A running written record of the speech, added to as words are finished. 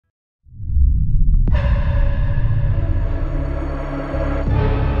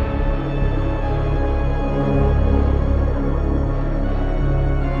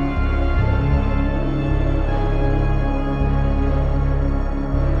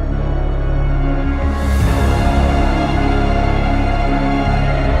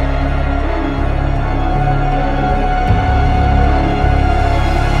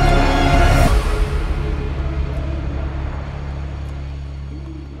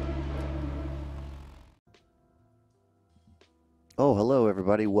Oh, hello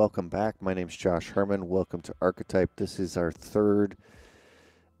everybody. Welcome back. My name's Josh Herman. Welcome to Archetype. This is our third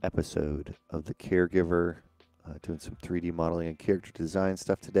episode of the Caregiver, doing some 3D modeling and character design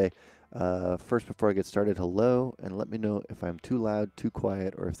stuff today. First, before I get started, hello, and let me know if I'm too loud, too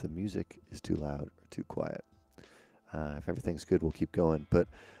quiet, or if the music is too loud or too quiet. If everything's good, we'll keep going. But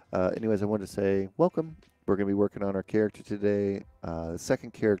anyways, I wanted to say welcome. We're going to be working on our character today, the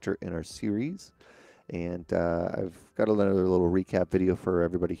second character in our series. And I've got another little recap video for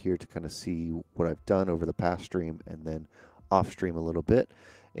everybody here to kind of see what I've done over the past stream and then off stream a little bit.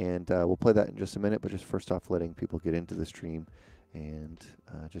 And we'll play that in just a minute, but just first off, letting people get into the stream and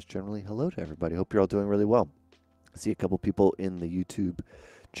just generally hello to everybody. Hope you're all doing really well. I see a couple people in the YouTube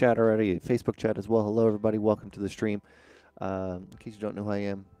chat already, Facebook chat as well. Hello, everybody. Welcome to the stream. In case you don't know who I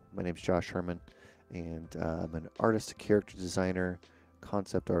am, my name's Josh Herman, and I'm an artist, character designer,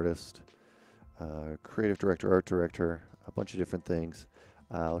 concept artist, creative director, art director, a bunch of different things.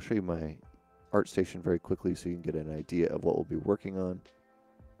 I'll show you my art station very quickly so you can get an idea of what we'll be working on.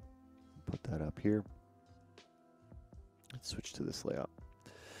 Put that up here. Let's switch to this layout.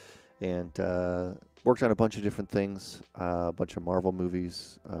 And worked on a bunch of different things, a bunch of Marvel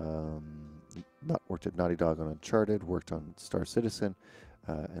movies, worked at Naughty Dog on Uncharted, worked on Star Citizen,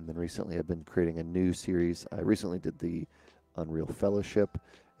 and then recently I've been creating a new series. I recently did the Unreal Fellowship,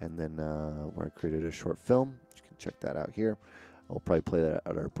 and then where I created a short film. You can check that out here. I'll probably play that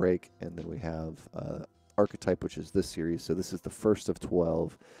at our break. And then we have Archetype, which is this series. So this is the first of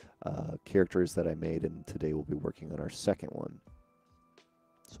 12 characters that I made, and today we'll be working on our second one.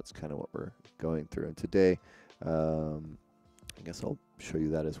 So that's kind of what we're going through. And today, I guess I'll show you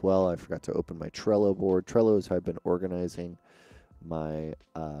that as well. I forgot to open my Trello board. Trello is how I've been organizing my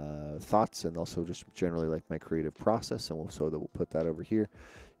thoughts and also just generally like my creative process, and we'll put that over here.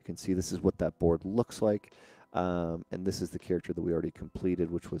 You can see this is what that board looks like, and this is the character that we already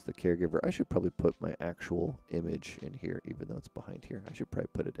completed, which was the Caregiver. I should probably put my actual image in here, even though it's behind here. I should probably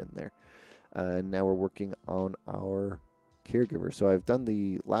put it in there. And now we're working on our Caregiver. So I've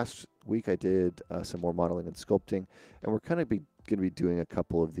done last week I did some more modeling and sculpting, and we're kind of going to be doing a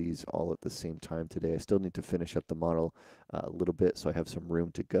couple of these all at the same time today. I still need to finish up the model a little bit, so I have some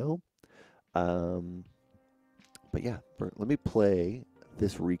room to go. But yeah, let me play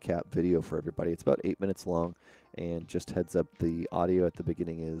this recap video for everybody. It's about 8 minutes long, and just heads up, the audio at the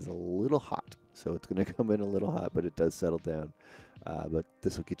beginning is a little hot, so it's going to come in a little hot, but it does settle down. But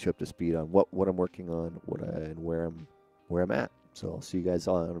this will get you up to speed on what I'm working on, and where I'm at. So I'll see you guys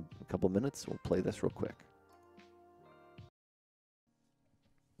all in a couple minutes. We'll play this real quick.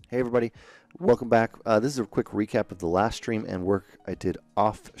 Hey everybody, welcome back. This is a quick recap of the last stream and work I did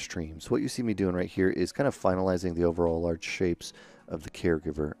off stream. So what you see me doing right here is kind of finalizing the overall large shapes of the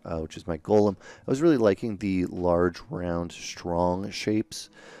Caregiver, which is my golem. I was really liking the large, round, strong shapes,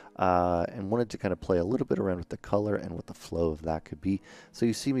 and wanted to kind of play a little bit around with the color and what the flow of that could be. So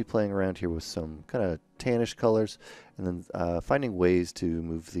you see me playing around here with some kind of tannish colors, and then finding ways to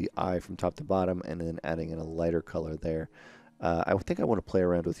move the eye from top to bottom, and then adding in a lighter color there. I think I want to play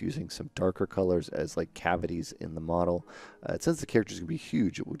around with using some darker colors as like cavities in the model. Since the character is going to be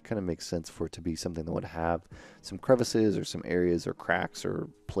huge, it would kind of make sense for it to be something that would have some crevices or some areas or cracks or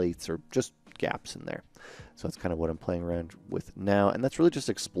plates or just gaps in there. So that's kind of what I'm playing around with now, and that's really just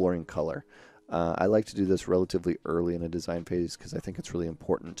exploring color. I like to do this relatively early in a design phase because I think it's really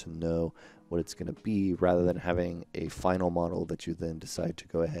important to know what it's going to be rather than having a final model that you then decide to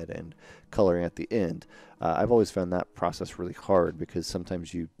go ahead and coloring at the end. I've always found that process really hard because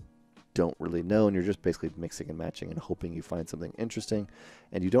sometimes you don't really know and you're just basically mixing and matching and hoping you find something interesting,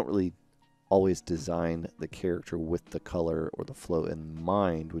 and you don't really always design the character with the color or the flow in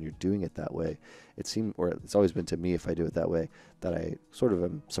mind when you're doing it that way. It's always been to me, if I do it that way, that I sort of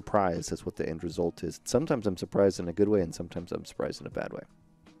am surprised as what the end result is. Sometimes I'm surprised in a good way, and sometimes I'm surprised in a bad way.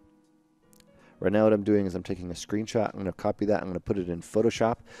 Right now what I'm doing is I'm taking a screenshot. I'm going to copy that. I'm going to put it in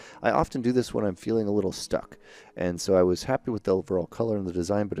Photoshop. I often do this when I'm feeling a little stuck. And so I was happy with the overall color and the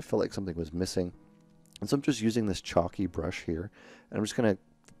design, but it felt like something was missing. And so I'm just using this chalky brush here, and I'm just going to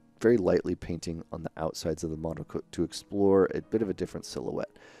very lightly painting on the outsides of the model to explore a bit of a different silhouette.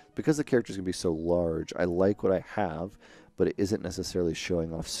 Because the character is going to be so large, I like what I have, but it isn't necessarily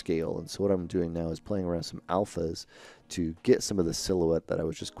showing off scale. And so what I'm doing now is playing around some alphas to get some of the silhouette that I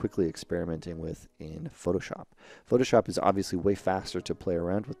was just quickly experimenting with in Photoshop. Photoshop is obviously way faster to play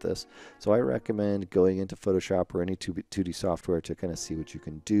around with this, so I recommend going into Photoshop or any 2D software to kind of see what you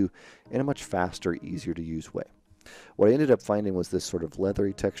can do in a much faster, easier to use way. What I ended up finding was this sort of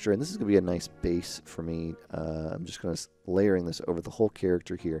leathery texture, and this is going to be a nice base for me. I'm just going to layering this over the whole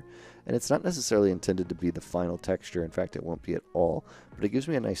character here, and it's not necessarily intended to be the final texture. In fact, it won't be at all, but it gives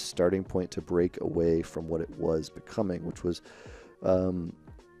me a nice starting point to break away from what it was becoming, which was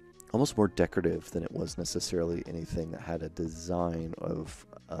almost more decorative than it was necessarily anything that had a design of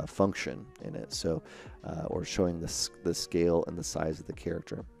function in it, so or showing the scale and the size of the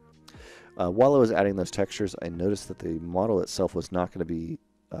character. While I was adding those textures, I noticed that the model itself was not going to be,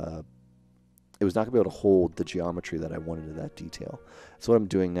 it was not going to be able to hold the geometry that I wanted in that detail. So what I'm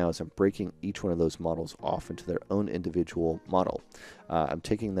doing now is I'm breaking each one of those models off into their own individual model. I'm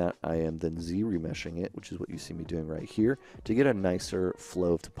taking that, I am then Z-remeshing it, which is what you see me doing right here, to get a nicer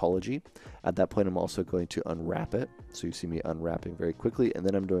flow of topology. At that point, I'm also going to unwrap it. So you see me unwrapping very quickly, and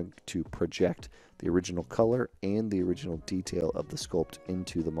then I'm going to project the original color and the original detail of the sculpt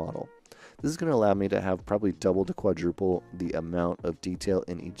into the model. This is going to allow me to have probably double to quadruple the amount of detail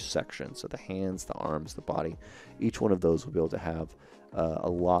in each section. So the hands, the arms, the body, each one of those will be able to have a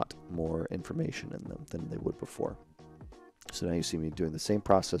lot more information in them than they would before. So now you see me doing the same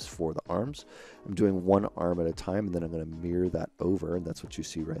process for the arms. I'm doing one arm at a time, and then I'm going to mirror that over, and that's what you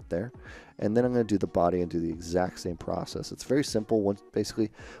see right there. And then I'm going to do the body and do the exact same process. It's very simple. Basically,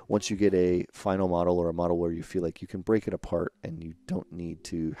 once you get a final model or a model where you feel like you can break it apart and you don't need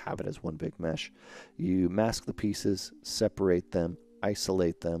to have it as one big mesh, you mask the pieces, separate them,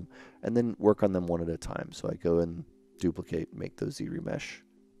 isolate them, and then work on them one at a time. So I go and duplicate, make those Z-remesh,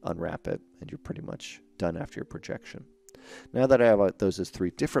 unwrap it, and you're pretty much done after your projection. Now that I have those as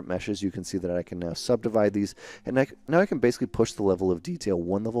 3 different meshes, you can see that I can now subdivide these, and now I can basically push the level of detail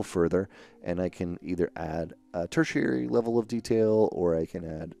one level further, and I can either add a tertiary level of detail, or I can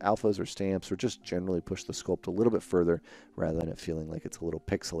add alphas or stamps, or just generally push the sculpt a little bit further rather than it feeling like it's a little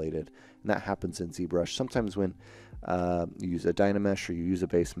pixelated. And that happens in ZBrush. Sometimes when you use a Dynamesh or you use a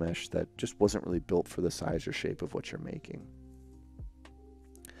base mesh that just wasn't really built for the size or shape of what you're making.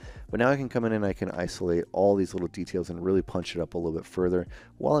 But now I can come in and I can isolate all these little details and really punch it up a little bit further.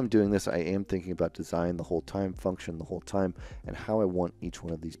 While I'm doing this, I am thinking about design the whole time, function the whole time, and how I want each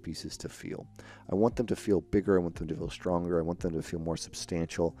one of these pieces to feel. I want them to feel bigger, I want them to feel stronger, I want them to feel more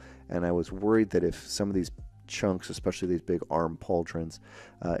substantial, and I was worried that if some of these chunks, especially these big arm pauldrons,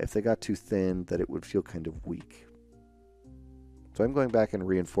 if they got too thin, that it would feel kind of weak. So I'm going back and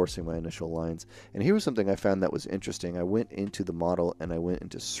reinforcing my initial lines. And here was something I found that was interesting. I went into the model and I went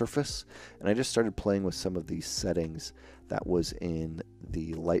into surface, and I just started playing with some of these settings that was in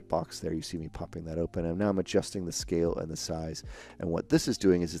the light box there. You see me popping that open, and now I'm adjusting the scale and the size. And what this is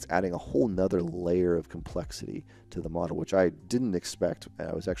doing is it's adding a whole nother layer of complexity to the model, which I didn't expect.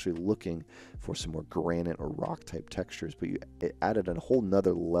 I was actually looking for some more granite or rock type textures, but it added a whole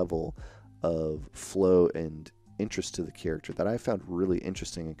nother level of flow and interest to the character that I found really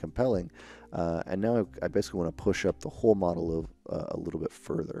interesting and compelling, and now I basically want to push up the whole model a little bit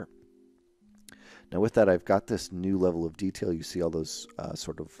further. Now with that, I've got this new level of detail. You see all those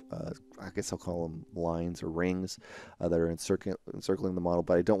sort of, I guess I'll call them lines or rings that are encircling the model,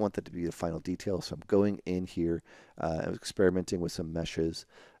 but I don't want that to be the final detail, so I'm going in here, experimenting with some meshes,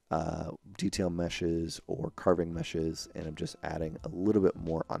 detail meshes or carving meshes, and I'm just adding a little bit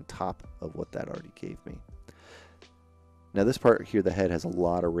more on top of what that already gave me. Now this part here, the head has a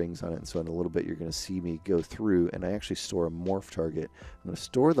lot of rings on it, and so in a little bit you're going to see me go through and I actually store a morph target. I'm going to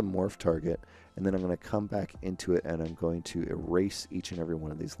store the morph target, and then I'm going to come back into it and I'm going to erase each and every one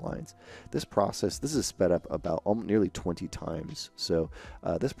of these lines. This process, this is sped up about nearly 20 times, so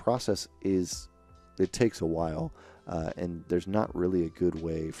this process it takes a while. And there's not really a good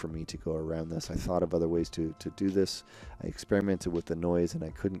way for me to go around this. I thought of other ways to do this. I experimented with the noise and I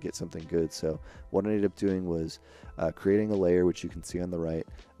couldn't get something good. So what I ended up doing was creating a layer, which you can see on the right.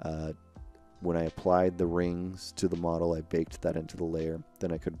 When I applied the rings to the model, I baked that into the layer.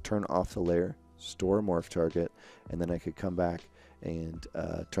 Then I could turn off the layer, store a morph target, and then I could come back and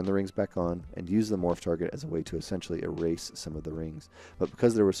turn the rings back on and use the morph target as a way to essentially erase some of the rings. But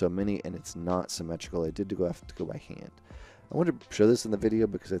because there were so many and it's not symmetrical, I did have to go by hand. I wanted to show this in the video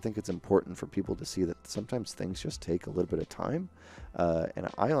because I think it's important for people to see that sometimes things just take a little bit of time. And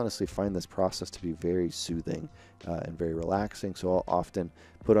I honestly find this process to be very soothing and very relaxing. So I'll often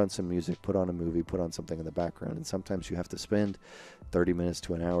put on some music, put on a movie, put on something in the background. And sometimes you have to spend 30 minutes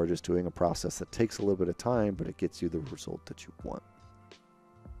to an hour just doing a process that takes a little bit of time, but it gets you the result that you want.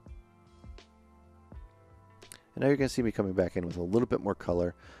 And now you're going to see me coming back in with a little bit more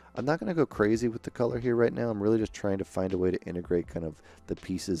color. I'm not going to go crazy with the color here right now. I'm really just trying to find a way to integrate kind of the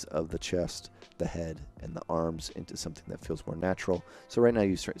pieces of the chest, the head, and the arms into something that feels more natural. So right now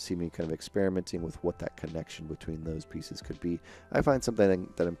you start to see me kind of experimenting with what that connection between those pieces could be. I find something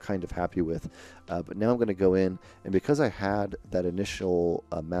that I'm kind of happy with, but now I'm going to go in, and because I had that initial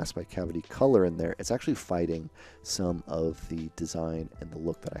mask by cavity color in there, it's actually fighting some of the design and the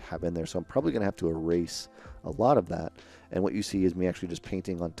look that I have in there. So I'm probably going to have to erase a lot of that, and what you see is me actually just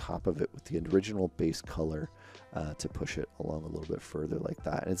painting on top of it with the original base color to push it along a little bit further like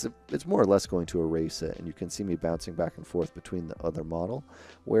that. And it's more or less going to erase it, and you can see me bouncing back and forth between the other model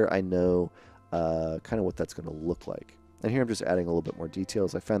where I know kind of what that's going to look like. And here I'm just adding a little bit more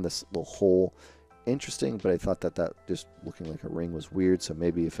details. I found this little hole interesting, but I thought that just looking like a ring was weird, so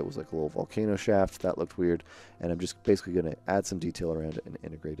maybe if it was like a little volcano shaft, that looked weird. And I'm just basically going to add some detail around it and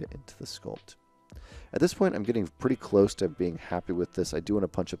integrate it into the sculpt. At this point, I'm getting pretty close to being happy with this. I do want to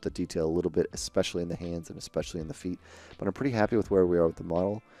punch up the detail a little bit, especially in the hands and especially in the feet, but I'm pretty happy with where we are with the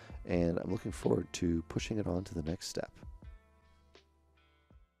model, and I'm looking forward to pushing it on to the next step.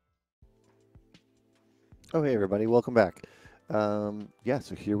 Oh, hey everybody, welcome back. Yeah,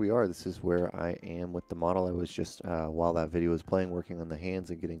 so here we are. This is where I am with the model. I was just, while that video was playing, working on the hands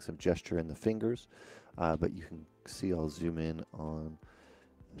and getting some gesture in the fingers, but you can see, I'll zoom in on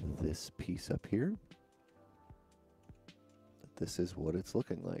this piece up here. This is what it's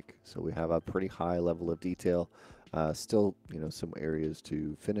looking like. So we have a pretty high level of detail. Still, some areas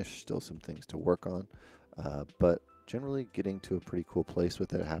to finish, still some things to work on, but generally getting to a pretty cool place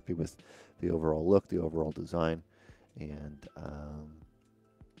with it. Happy with the overall look, the overall design, and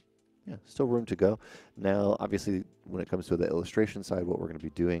yeah, still room to go. Now, obviously, when it comes to the illustration side, what we're going to be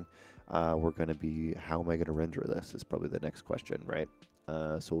doing, how am I going to render this is probably the next question, right?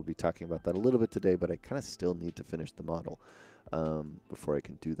 So we'll be talking about that a little bit today, but I kind of still need to finish the model before I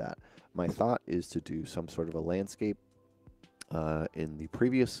can do that. My thought is to do some sort of a landscape. In the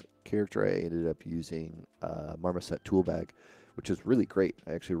previous character, I ended up using Marmoset tool bag, which is really great.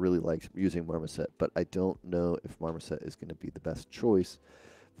 I actually really liked using Marmoset, but I don't know if Marmoset is going to be the best choice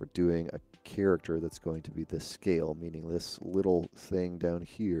for doing a character that's going to be this scale, meaning this little thing down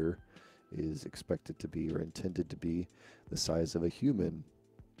here is expected to be or intended to be the size of a human.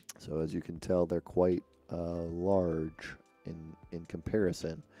 So as you can tell, they're quite large in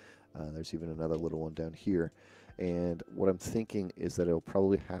comparison. There's even another little one down here. And what I'm thinking is that I'll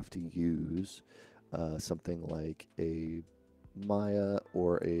probably have to use something like a Maya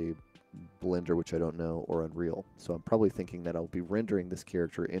or a Blender, which I don't know, or Unreal. So I'm probably thinking that I'll be rendering this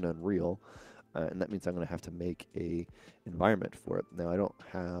character in Unreal, and that means I'm going to have to make a environment for it. Now, I don't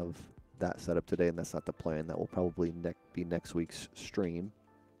have that set up today, and that's not the plan. That will probably be next week's stream,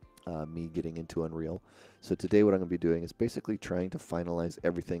 me getting into Unreal. So today what I'm going to be doing is basically trying to finalize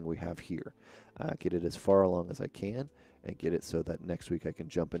everything we have here, get it as far along as I can, and get it so that next week I can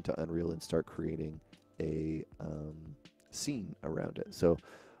jump into Unreal and start creating a scene around it. So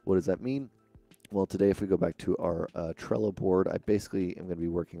what does that mean? Well, today if we go back to our Trello board, I basically am going to be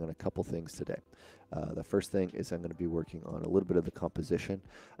working on a couple things today. The first thing is I'm going to be working on a little bit of the composition.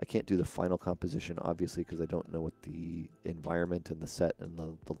 I can't do the final composition, obviously, because I don't know what the environment and the set and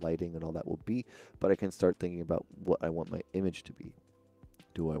the lighting and all that will be, but I can start thinking about what I want my image to be.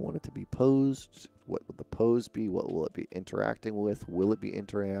 Do I want it to be posed? What will the pose be? What will it be interacting with? Will it be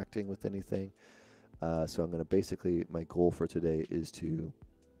interacting with anything? So I'm going to basically, my goal for today is to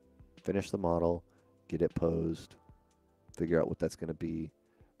finish the model, get it posed, figure out what that's going to be,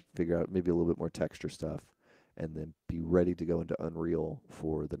 figure out maybe a little bit more texture stuff, and then be ready to go into Unreal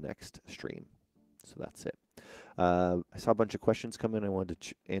for the next stream. So that's it. I saw a bunch of questions come in. I wanted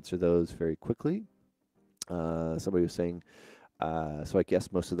to answer those very quickly. Somebody was saying, so I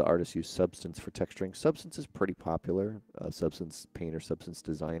guess most of the artists use Substance for texturing. Substance is pretty popular, Substance Paint or Substance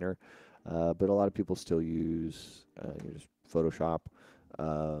Designer, but a lot of people still use just Photoshop.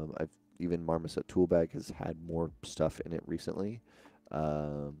 Even Marmoset Toolbag has had more stuff in it recently.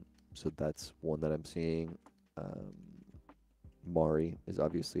 So that's one that I'm seeing. Mari is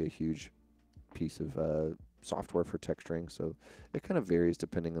obviously a huge piece of software for texturing, so it kind of varies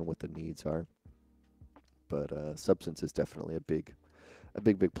depending on what the needs are. But Substance is definitely a big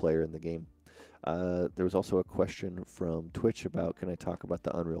player in the game. There was also a question from Twitch about, can I talk about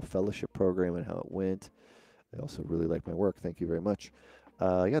the Unreal Fellowship program and how it went? They also really like my work. Thank you very much.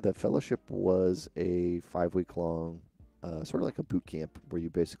 Yeah, that fellowship was a 5-week long, sort of like a boot camp where you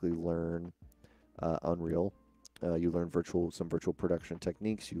basically learn Unreal. You learn some virtual production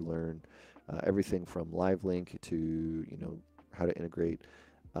techniques. You learn everything from live link to how to integrate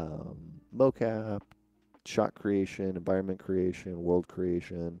mocap, shot creation, environment creation, world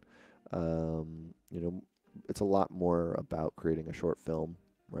creation. You know, it's a lot more about creating a short film,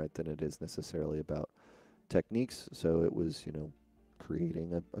 right, than it is necessarily about techniques. So it was, you know,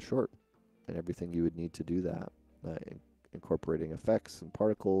 creating a short and everything you would need to do that, incorporating effects and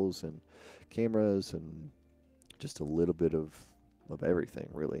particles and cameras and just a little bit of everything,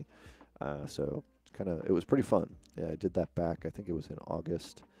 really. So kind of, it was pretty fun. Yeah, I did that back, I think it was in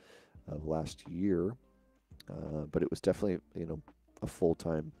August of last year. But it was definitely, you know, a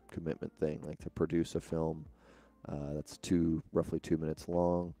full-time commitment thing, like to produce a film that's roughly 2 minutes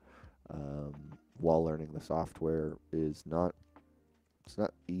long, um, while learning the software is not, it's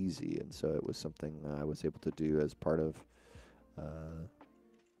not easy, and so it was something I was able to do as part of uh,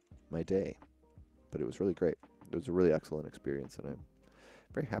 my day. But it was really great. It was a really excellent experience, and I'm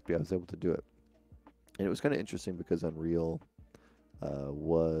very happy I was able to do it. And it was kind of interesting because Unreal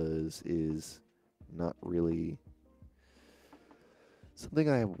is not really something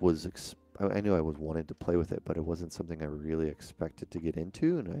I knew I was wanted to play with it, but it wasn't something I really expected to get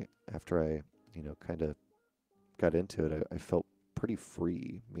into. And after I, you know, kind of got into it, I felt pretty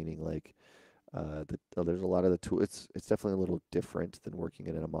free. Meaning, like, there's a lot of the tool. It's definitely a little different than working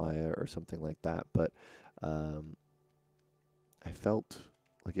in a Maya or something like that. But um, I felt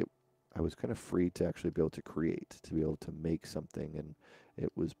like it. I was kind of free to actually be able to create, to be able to make something, and it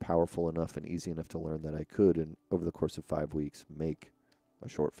was powerful enough and easy enough to learn that I could, and over the course of 5 weeks, make a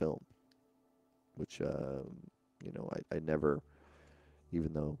short film, which you know, I never,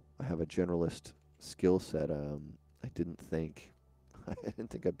 even though I have a generalist skill set, I didn't think I didn't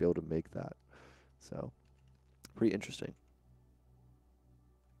think I'd be able to make that. So pretty interesting.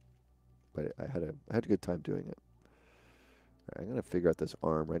 But I had a good time doing it. I'm gonna figure out this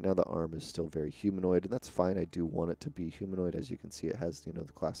arm. Right now the arm is still very humanoid, and that's fine. I do want it to be humanoid. As you can see, it has, you know,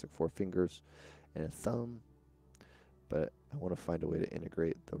 the classic 4 fingers and a thumb. But I want to find a way to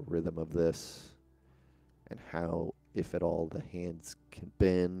integrate the rhythm of this and how, if at all, the hands can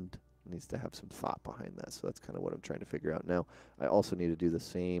bend. It needs to have some thought behind that. So that's kind of what I'm trying to figure out now. I also need to do the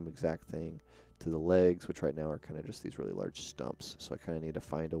same exact thing to the legs, which right now are kind of just these really large stumps. So I kind of need to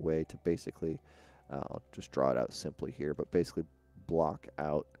find a way to basically, I'll just draw it out simply here, but basically block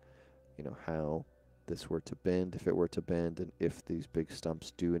out, you know, how this were to bend, if it were to bend, and if these big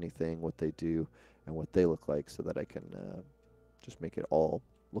stumps do anything, what they do, and what they look like, so that I can just make it all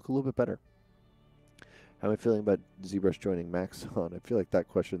look a little bit better. How am I feeling about Zbrush joining Maxon? I feel like that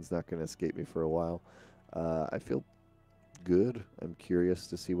question's not going to escape me for a while. I feel good. I'm curious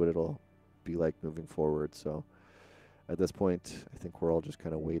to see what it'll be like moving forward. So at this point, I think we're all just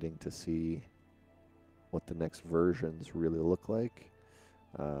kind of waiting to see what the next versions really look like.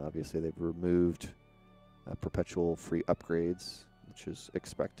 Obviously, they've removed perpetual free upgrades, which is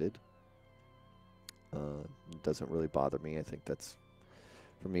expected. It doesn't really bother me. I think that's,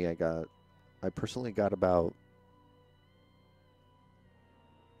 for me, I personally got about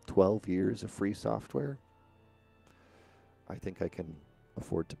 12 years of free software. I think I can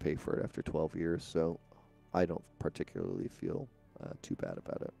afford to pay for it after 12 years, so I don't particularly feel too bad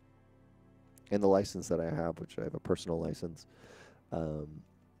about it. And the license that I have, which I have a personal license, um,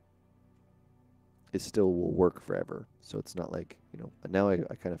 it still will work forever. So it's not like, you know, now I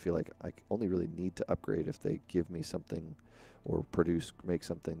kind of feel like I only really need to upgrade if they give me something or make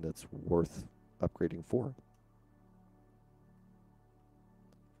something that's worth upgrading for.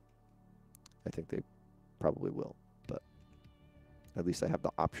 I think they probably will, but at least I have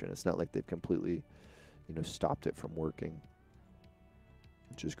the option. It's not like they've completely, you know, stopped it from working,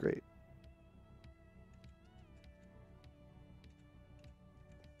 which is great.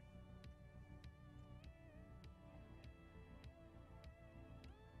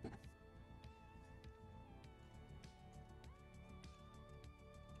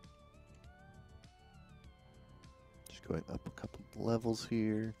 Just going up a couple levels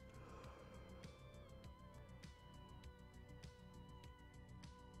here.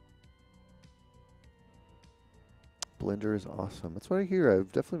 Blender is awesome. That's what I hear. I'm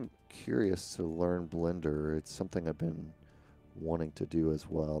definitely curious to learn Blender. It's something I've been wanting to do as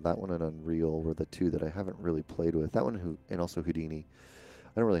well. That one and Unreal were the two that I haven't really played with. That one and also Houdini.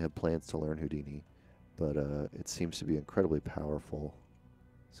 I don't really have plans to learn Houdini, but it seems to be incredibly powerful.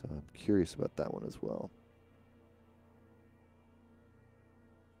 So I'm curious about that one as well.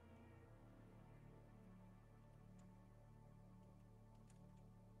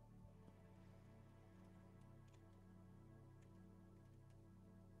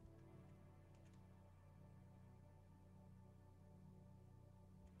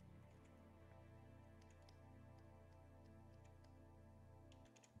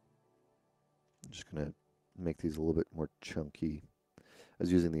 I'm just gonna make these a little bit more chunky. I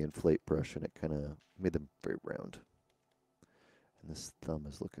was using the inflate brush and it kind of made them very round. And this thumb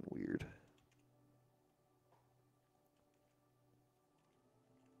is looking weird.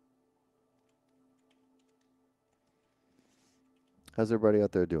 How's everybody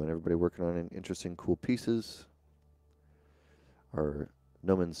out there doing? Everybody working on interesting, cool pieces? Our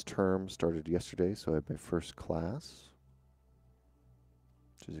Gnomon's term started yesterday, so I had my first class,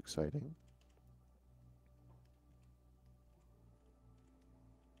 which is exciting.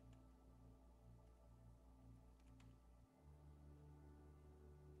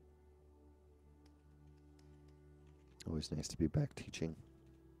 Always nice to be back teaching.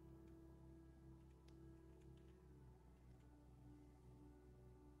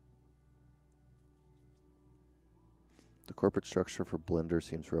 The corporate structure for Blender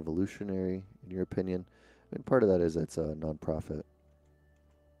seems revolutionary, in your opinion. I mean, part of that is it's a nonprofit.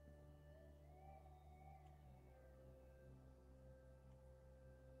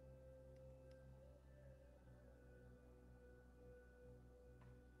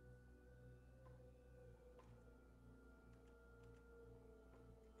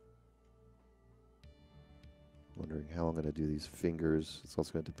 Wondering how I'm going to do these fingers. It's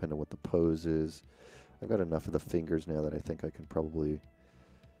also going to depend on what the pose is. I've got enough of the fingers now that I think I can probably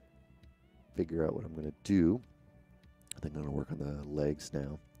figure out what I'm going to do. I think I'm going to work on the legs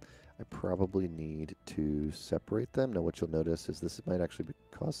now. I probably need to separate them. Now what you'll notice is this might actually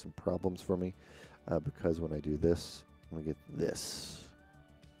cause some problems for me because when I do this, I'm going to get this,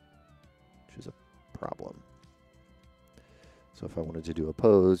 which is a problem. So if I wanted to do a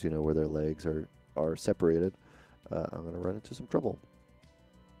pose, you know, where their legs are separated, I'm going to run into some trouble.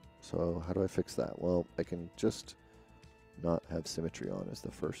 So how do I fix that? Well, I can just not have symmetry on is the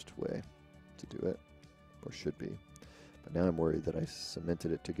first way to do it, or should be. But now I'm worried that I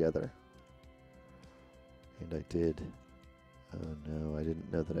cemented it together. And I did. Oh no, I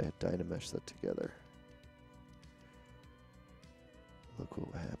didn't know that I had Dynamesh that together. Look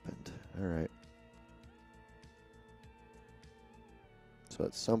what happened. Alright. So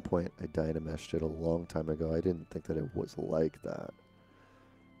at some point I Dynameshed it a long time ago. I didn't think that it was like that.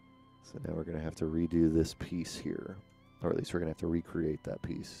 So now we're going to have to redo this piece here. Or at least we're going to have to recreate that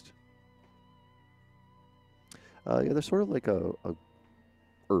piece. Yeah, they're sort of like a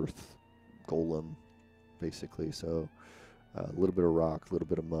earth golem, basically. So a little bit of rock, a little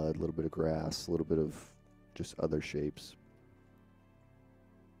bit of mud, a little bit of grass, a little bit of just other shapes.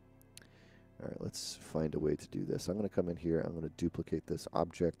 All right, let's find a way to do this. I'm going to come in here. I'm going to duplicate this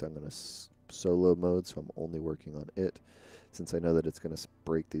object. I'm going to solo mode, so I'm only working on it. Since I know that it's going to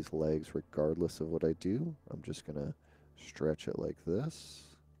break these legs regardless of what I do, I'm just going to stretch it like this.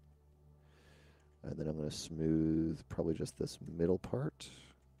 And then I'm going to smooth probably just this middle part.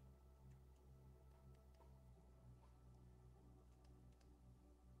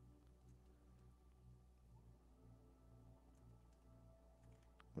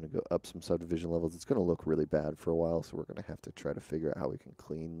 I'm going to go up some subdivision levels. It's going to look really bad for a while, so we're going to have to try to figure out how we can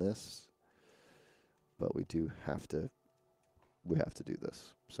clean this. But we do have to, do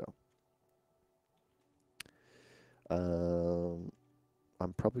this. So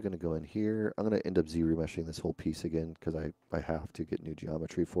I'm probably going to go in here. I'm going to end up Z-remeshing this whole piece again because I have to get new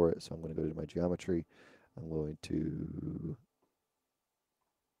geometry for it. So I'm going to go to my geometry. I'm going to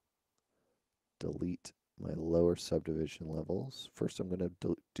delete my lower subdivision levels. First, I'm going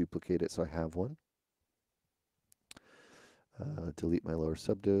to duplicate it so I have one. Delete my lower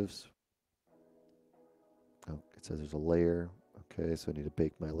subdivs. Oh, it says there's a layer. Okay, so I need to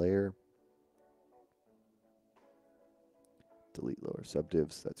bake my layer. Delete lower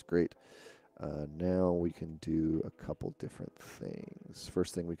subdivs. That's great. Now we can do a couple different things.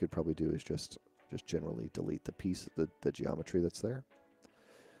 First thing we could probably do is just generally delete the piece, the geometry that's there.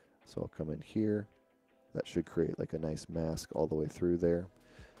 So I'll come in here. That should create like a nice mask all the way through there.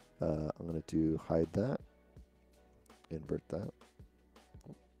 I'm going to hide that, invert that.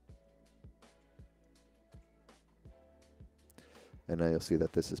 And now you'll see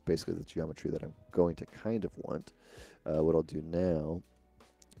that this is basically the geometry that I'm going to kind of want. What I'll do now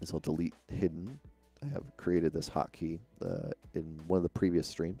is I'll delete hidden. I have created this hotkey in one of the previous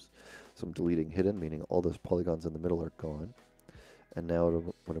streams. So I'm deleting hidden, meaning all those polygons in the middle are gone. And now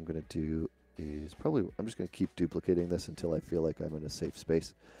what I'm going to do is I'm just going to keep duplicating this until I feel like I'm in a safe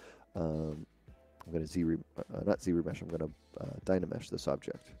space. I'm going to not Z-remesh, I'm going to Dynamesh this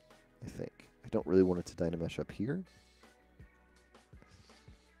object, I think. I don't really want it to Dynamesh up here,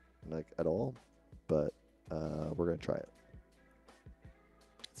 like at all, but we're going to try it.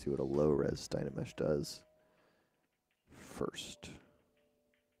 Let's see what a low-res Dynamesh does first.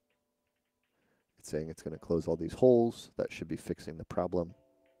 It saying it's going to close all these holes. That should be fixing the problem.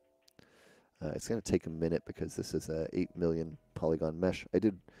 It's going to take a minute because this is a 8 million polygon mesh. I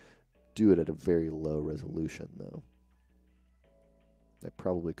did do it at a very low resolution, though. I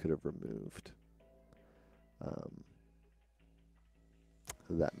probably could have removed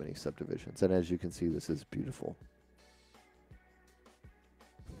that many subdivisions. And as you can see, this is beautiful.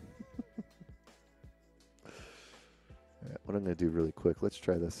 All right, what I'm going to do really quick, let's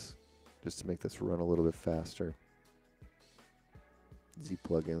try this just to make this run a little bit faster. Z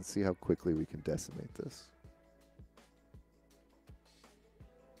plugin, see how quickly we can decimate this.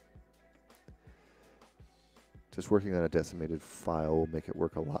 Just working on a decimated file will make it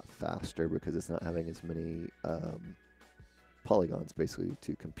work a lot faster because it's not having as many polygons basically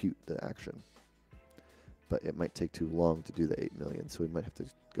to compute the action. But it might take too long to do the 8 million, so we might have to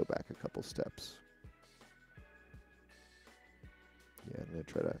go back a couple steps. Yeah, I'm going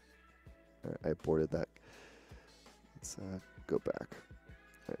to try to... All right, I aborted that. Let's go back.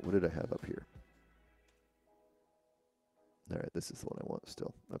 All right, what did I have up here? All right, this is the one I want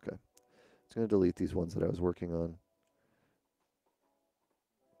still. Okay. It's going to delete these ones that I was working on.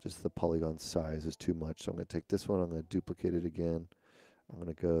 Just the polygon size is too much, so I'm going to take this one, I'm going to duplicate it again. I'm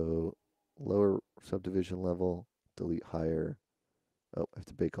going to go lower subdivision level, delete higher. Oh, I have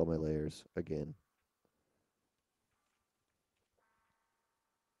to bake all my layers again.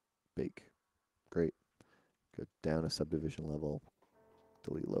 Bake. Great. Go down a subdivision level,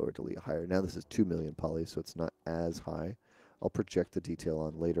 delete lower, delete higher. Now this is 2 million polys, so it's not as high. I'll project the detail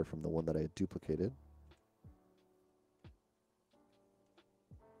on later from the one that I had duplicated.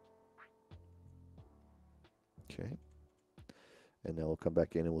 Okay. And now we'll come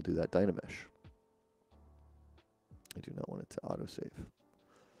back in and we'll do that Dynamesh. I do not want it to autosave.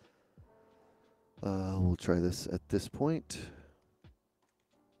 We'll try this at this point.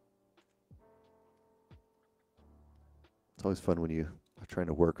 It's always fun when you are trying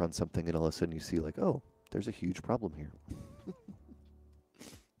to work on something and all of a sudden you see like, oh, there's a huge problem here.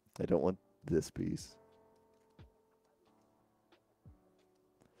 I don't want this piece.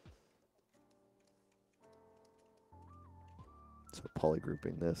 So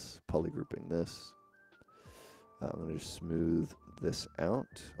polygrouping this, polygrouping this. I'm going to just smooth this out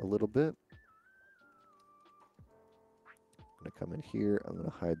a little bit. I'm going to come in here, I'm going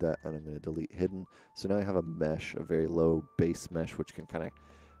to hide that, and I'm going to delete hidden. So now I have a mesh, a very low base mesh, which can kind of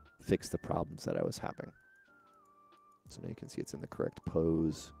fix the problems that I was having. So now you can see it's in the correct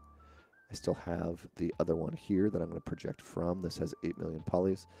pose. I still have the other one here that I'm going to project from. This has 8 million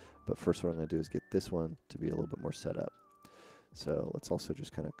polys, but first what I'm going to do is get this one to be a little bit more set up. So let's also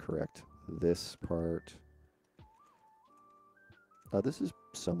just kind of correct this part. This is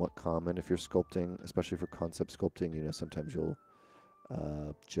somewhat common if you're sculpting, especially for concept sculpting. You know, sometimes you'll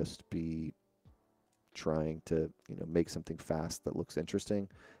just be trying to, you know, make something fast that looks interesting.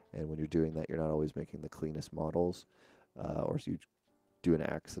 And when you're doing that, you're not always making the cleanest models. Or you do an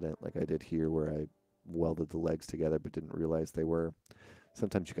accident like I did here where I welded the legs together but didn't realize they were.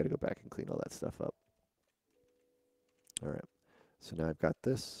 Sometimes you got to go back and clean all that stuff up. All right. So now I've got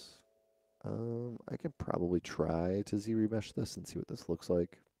this. I can probably try to Z-remesh this and see what this looks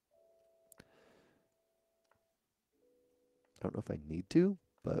like. I don't know if I need to,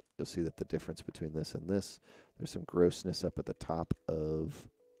 but you'll see that the difference between this and this, there's some grossness up at the top of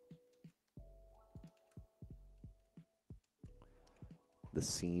the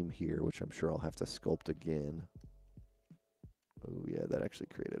seam here, which I'm sure I'll have to sculpt again. Oh yeah, that actually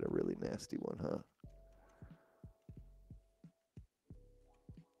created a really nasty one, huh?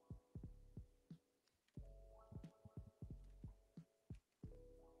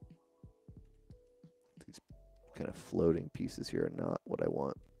 These kind of floating pieces here are not what I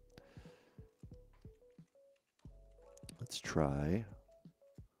want. Let's try.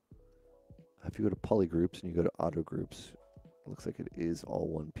 If you go to polygroups and you go to auto groups, it looks like it is all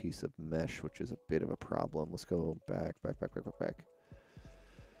one piece of mesh, which is a bit of a problem. Let's go back.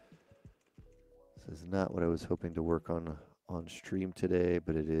 This is not what I was hoping to work on stream today,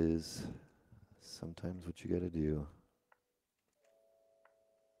 but it is sometimes what you gotta do.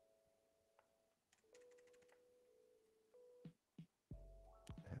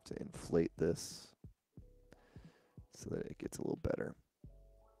 I have to inflate this so that it gets a little better.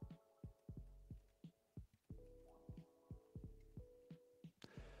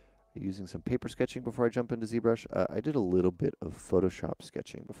 Using some paper sketching before I jump into ZBrush. I did a little bit of Photoshop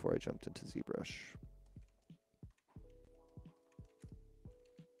sketching before I jumped into ZBrush.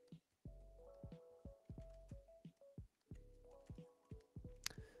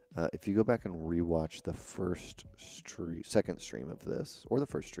 If you go back and rewatch the second stream of this, or the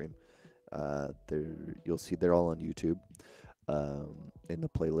first stream, You'll see they're all on YouTube. In the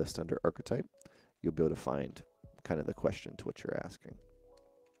playlist under Archetype, you'll be able to find kind of the question to what you're asking.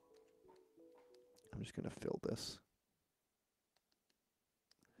 I'm just going to fill this.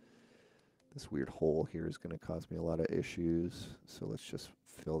 This weird hole here is going to cause me a lot of issues, so let's just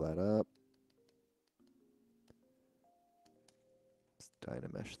fill that up. Let's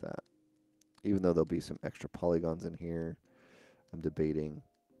dynamesh that. Even though there'll be some extra polygons in here, I'm debating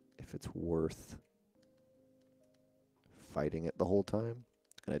if it's worth fighting it the whole time,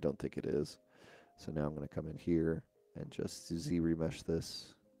 and I don't think it is. So now I'm going to come in here and just Z-remesh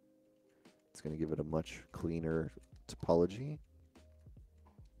this. It's going to give it a much cleaner topology,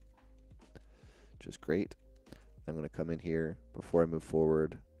 which is great. I'm going to come in here. Before I move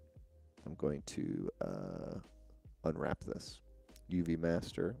forward, I'm going to unwrap this. UV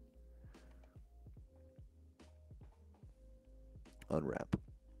master. Unwrap.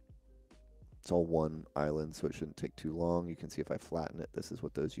 It's all one island, so it shouldn't take too long. You can see if I flatten it, this is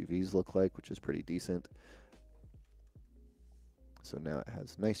what those UVs look like, which is pretty decent. So now it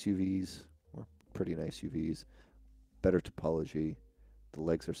has nice UVs, or pretty nice UVs, better topology, the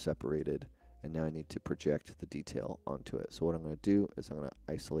legs are separated, and now I need to project the detail onto it. So what I'm going to do is I'm going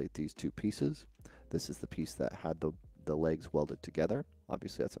to isolate these two pieces. This is the piece that had the legs welded together.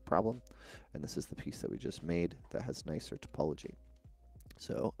 Obviously that's a problem. And this is the piece that we just made that has nicer topology.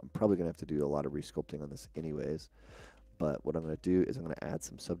 So I'm probably going to have to do a lot of resculpting on this anyways. But what I'm going to do is I'm going to add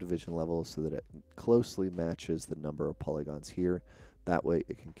some subdivision levels so that it closely matches the number of polygons here. That way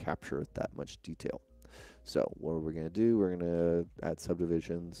it can capture that much detail. So what we're going to do, we're going to add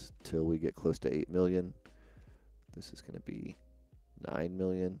subdivisions till we get close to 8 million. This is going to be 9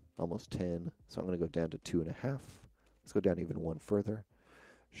 million, almost 10. So I'm going to go down to 2.5. Let's go down even one further.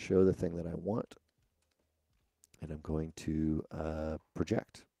 Show the thing that I want. And I'm going to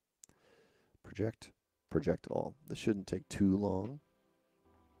project. Project all. This shouldn't take too long.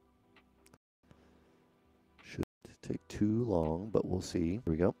 Shouldn't take too long, but we'll see. Here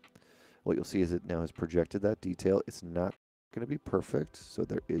we go. What you'll see is it now has projected that detail. It's not going to be perfect, so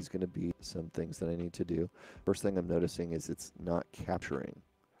there is going to be some things that I need to do. First thing I'm noticing is it's not capturing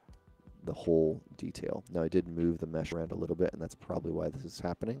the whole detail. Now I did move the mesh around a little bit, and that's probably why this is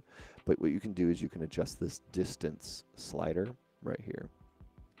happening. But what you can do is you can adjust this distance slider right here.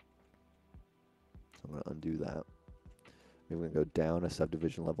 So I'm going to undo that. I'm going to go down a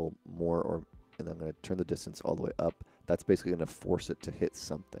subdivision level more, and I'm going to turn the distance all the way up. That's basically going to force it to hit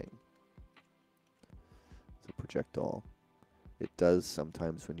something. So project all. It does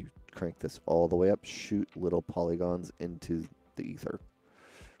sometimes, when you crank this all the way up, shoot little polygons into the ether.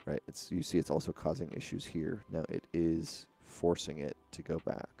 Right? You see it's also causing issues here. Now it is forcing it to go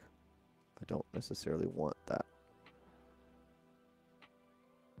back. I don't necessarily want that.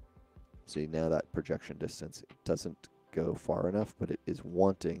 See, now that projection distance, it doesn't go far enough, but it is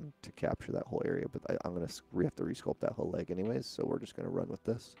wanting to capture that whole area. But I'm going to have to resculpt that whole leg anyways, so we're just going to run with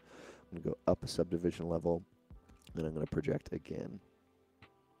this. I'm going to go up a subdivision level, and I'm going to project again.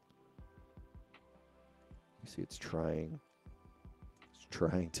 You see it's trying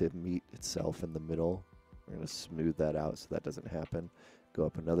to meet itself in the middle. We're going to smooth that out so that doesn't happen. Go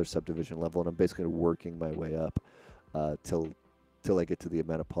up another subdivision level, and I'm basically working my way up till I get to the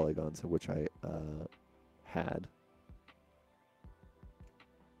amount of polygons of which I had.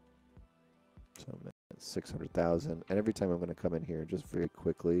 So I'm at 600,000, and every time I'm going to come in here, just very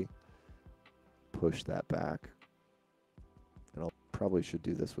quickly push that back. And I'll probably should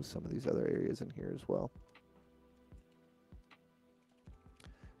do this with some of these other areas in here as well.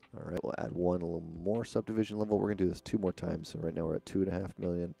 All right, we'll add a little more subdivision level. We're going to do this 2 more times. So right now we're at 2.5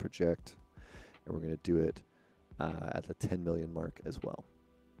 million project, and we're going to do it at the 10 million mark as well.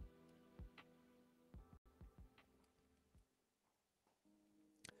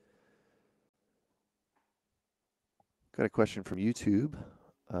 Got a question from YouTube.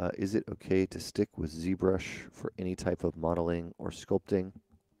 Is it okay to stick with Zbrush for any type of modeling or sculpting?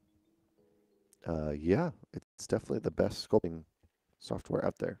 Yeah, it's definitely the best sculpting software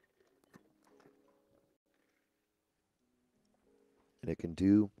out there. And it can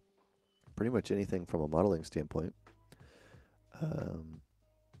do pretty much anything from a modeling standpoint. In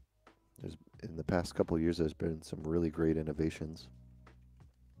the past couple of years, there's been some really great innovations.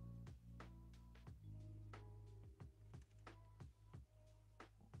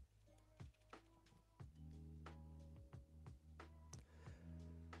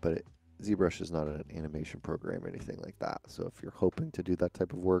 But ZBrush is not an animation program or anything like that. So if you're hoping to do that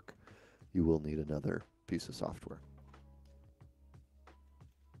type of work, you will need another piece of software.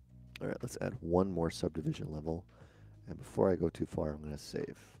 All right, let's add one more subdivision level. And before I go too far, I'm going to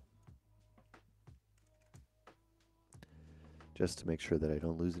save. just to make sure that I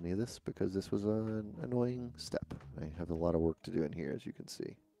don't lose any of this, because this was an annoying step. I have a lot of work to do in here, as you can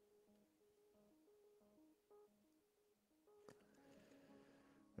see.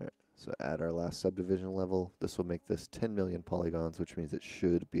 All right, so at our last subdivision level, this will make this 10 million polygons, which means it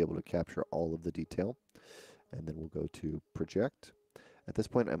should be able to capture all of the detail. And then we'll go to project. At this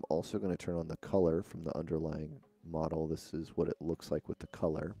point, I'm also going to turn on the color from the underlying model. This is what it looks like with the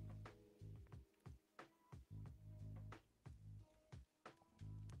color.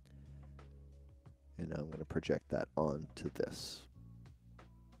 And now I'm going to project that onto this.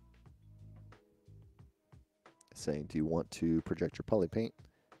 Saying, do you want to project your poly paint?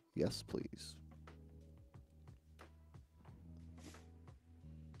 Yes, please.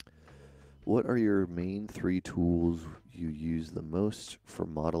 What are your main 3 tools you use the most for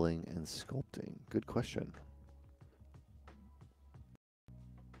modeling and sculpting? Good question.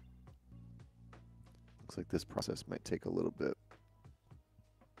 Looks like this process might take a little bit.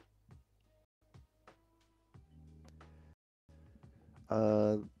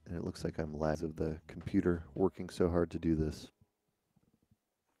 And it looks like I'm lagging of the computer working so hard to do this.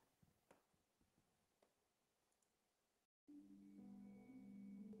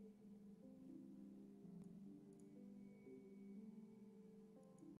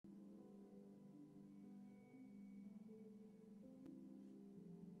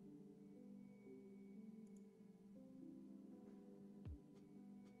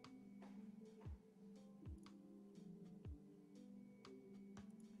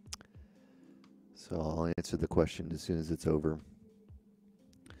 So I'll answer the question as soon as it's over.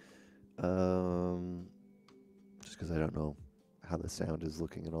 Just because I don't know how the sound is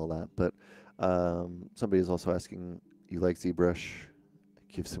looking and all that. But somebody is also asking, you like Zbrush?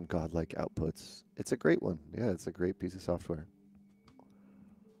 Give some godlike outputs. It's a great one. Yeah, it's a great piece of software.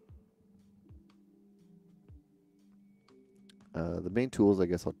 The main tools, I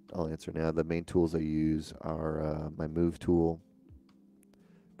guess I'll answer now. The main tools I use are my move tool,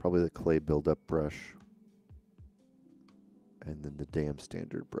 probably the clay buildup brush, and then the damn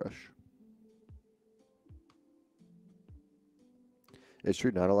standard brush. It's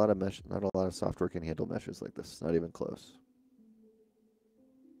true, not a lot of software can handle meshes like this. Not even close.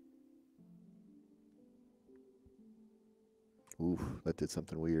 Oof, that did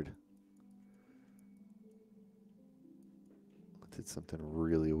something weird. That did something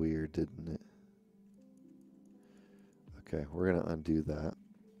really weird, didn't it? Okay, we're gonna undo that.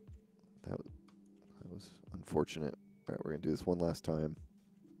 That was unfortunate. All right, we're gonna do this one last time.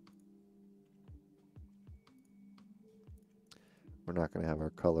 We're not gonna have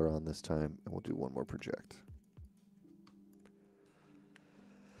our color on this time, and we'll do one more project.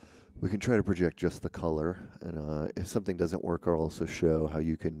 We can try to project just the color, and if something doesn't work, I'll also show how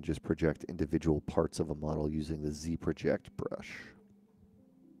you can just project individual parts of a model using the Zproject brush.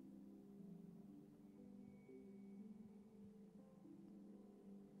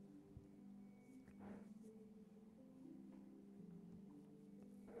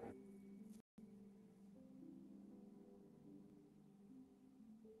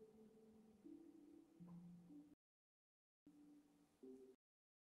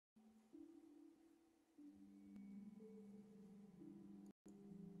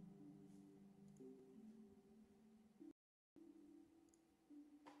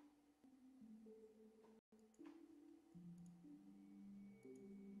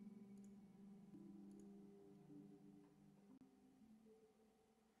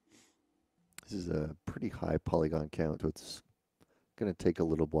 This is a pretty high polygon count, so it's going to take a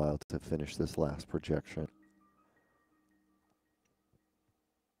little while to finish this last projection.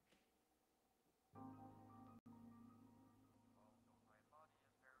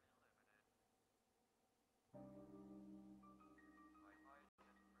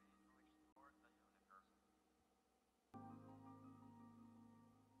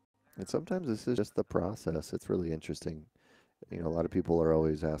 And sometimes this is just the process. It's really interesting. You know, a lot of people are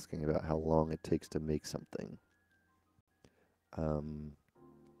always asking about how long it takes to make something.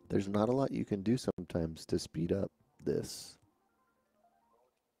 There's not a lot you can do sometimes to speed up this.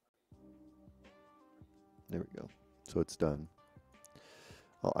 There we go. So it's done.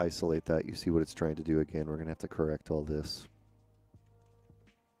 I'll isolate that. You see what it's trying to do again. We're going to have to correct all this.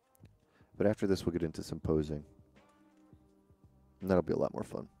 But after this, we'll get into some posing. And that'll be a lot more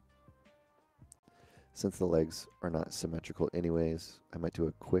fun. Since the legs are not symmetrical anyways, I might do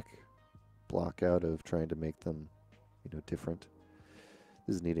a quick block out of trying to make them, you know, different.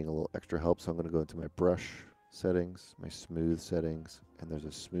 This is needing a little extra help, so I'm going to go into my brush settings, my smooth settings, and there's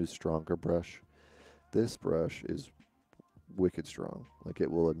a smooth stronger brush. This brush is wicked strong. Like,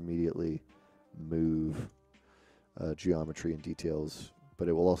 it will immediately move geometry and details, but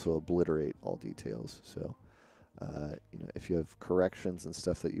it will also obliterate all details. So, you know, if you have corrections and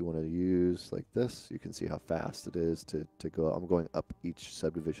stuff that you want to use like this, you can see how fast it is to go. I'm going up each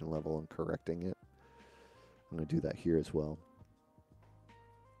subdivision level and correcting it. I'm going to do that here as well.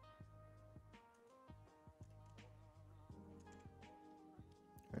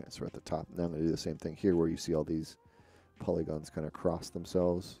 All right, so we're at the top. Now I'm going to do the same thing here where you see all these polygons kind of cross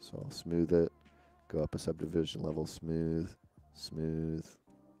themselves. So I'll smooth it, go up a subdivision level, smooth, smooth.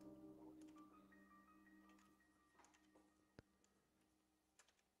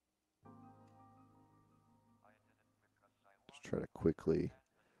 Just try to quickly,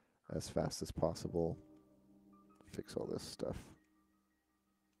 as fast as possible, fix all this stuff.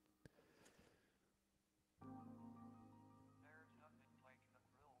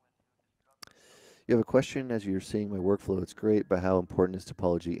 You have a question as you're seeing my workflow. It's great, but how important is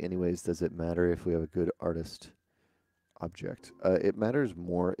topology anyways? Does it matter if we have a good artist object? It matters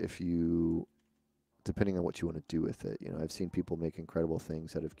more if you, depending on what you want to do with it. You know, I've seen people make incredible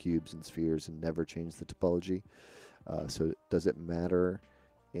things out of cubes and spheres and never change the topology. So does it matter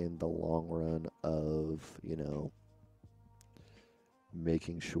in the long run of, you know,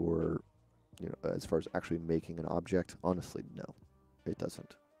 making sure, you know, as far as actually making an object? Honestly, no, it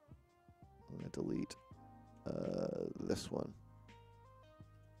doesn't. I'm going to delete this one.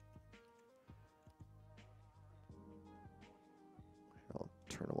 I'll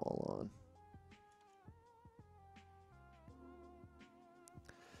turn them all on.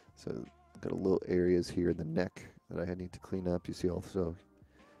 So got a little areas here in the neck that I need to clean up. You see also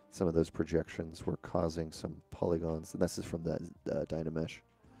some of those projections were causing some polygons, and this is from that Dynamesh.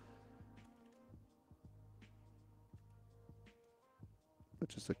 But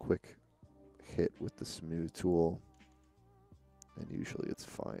just a quick hit with the smooth tool, and usually it's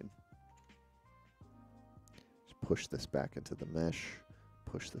fine. Just push this back into the mesh,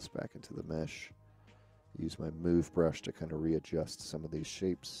 push this back into the mesh. Use my move brush to kind of readjust some of these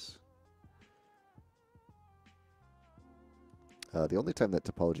shapes. The only time that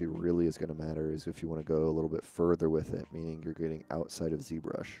topology really is going to matter is if you want to go a little bit further with it, meaning you're getting outside of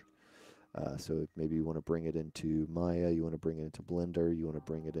ZBrush. So maybe you want to bring it into Maya, you want to bring it into Blender, you want to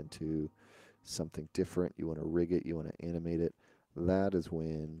bring it into something different, you want to rig it, you want to animate it. That is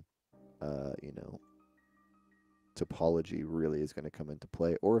when, you know, topology really is going to come into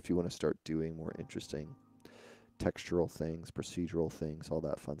play. Or if you want to start doing more interesting textural things, procedural things, all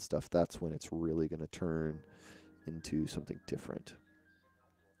that fun stuff, that's when it's really going to turn into something different.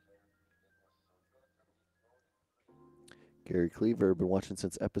 Gary Cleaver, been watching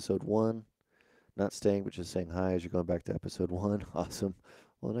since episode 1. Not staying, but just saying hi as you're going back to episode 1. Awesome.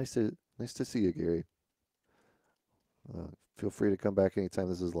 Well, nice to see you, Gary. Feel free to come back anytime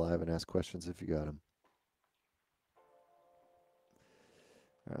this is live and ask questions if you got them.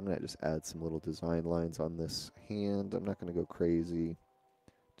 Right, I'm going to just add some little design lines on this hand. I'm not going to go crazy.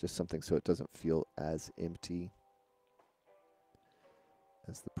 Just something so it doesn't feel as empty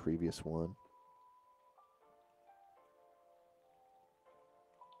as the previous one.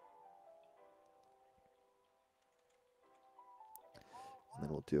 And then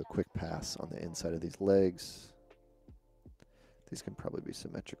we'll do a quick pass on the inside of these legs. These can probably be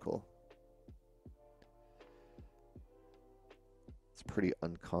symmetrical. It's pretty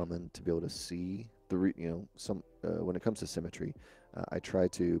uncommon to be able to see the, you know, some when it comes to symmetry. I try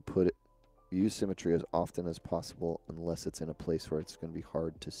to use symmetry as often as possible, unless it's in a place where it's going to be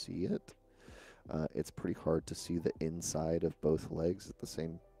hard to see it. It's pretty hard to see the inside of both legs at the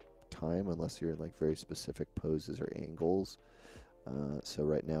same time, unless you're in like very specific poses or angles. So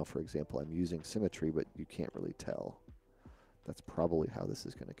right now, for example, I'm using symmetry, but you can't really tell. That's probably how this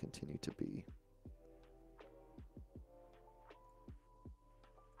is going to continue to be.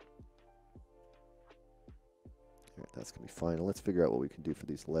 All right, that's going to be fine. And let's figure out what we can do for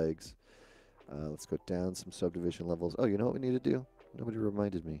these legs. Let's go down some subdivision levels. Oh, you know what we need to do? Nobody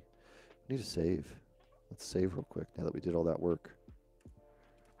reminded me. We need to save. Let's save real quick now that we did all that work.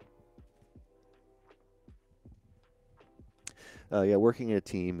 Yeah, working in a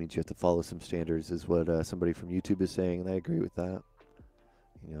team means you have to follow some standards, is what somebody from YouTube is saying, and I agree with that.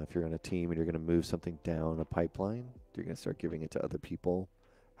 You know, if you're on a team and you're going to move something down a pipeline, you're going to start giving it to other people.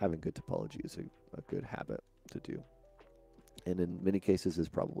 Having good topology is a good habit to do, and in many cases is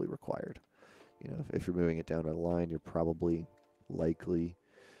probably required. You know, if you're moving it down a line, you're probably likely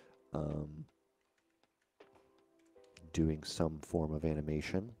doing some form of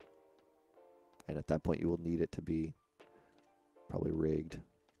animation, and at that point you will need it to be probably rigged.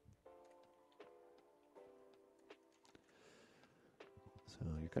 So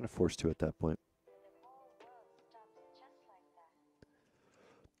you're kind of forced to at that point.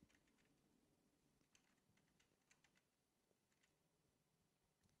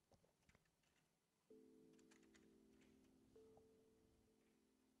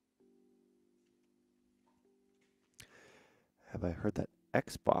 Have I heard that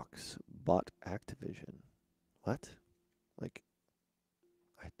Xbox bought Activision? What? Like,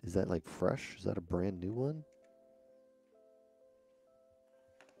 is that like fresh? Is that a brand new one?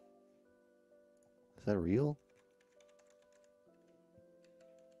 Is that real?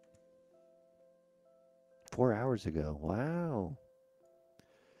 4 hours ago. Wow.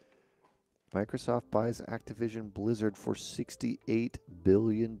 Microsoft buys Activision Blizzard for $68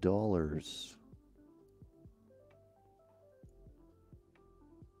 billion.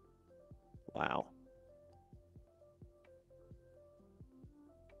 Wow.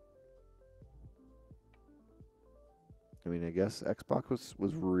 I mean, I guess Xbox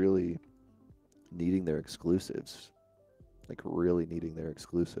was really needing their exclusives. Like, really needing their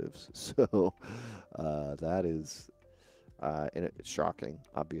exclusives. So, that is and it's shocking,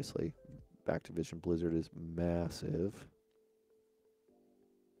 obviously. Activision Blizzard is massive.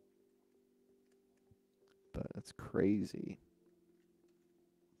 But it's crazy.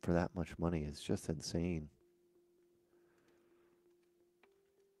 For that much money, it's just insane.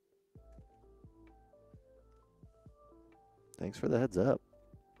 Thanks for the heads up.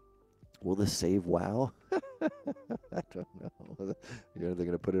 Will this save WoW? I don't know. They're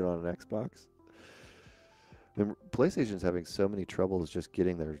going to put it on an Xbox? I mean, PlayStation's having so many troubles just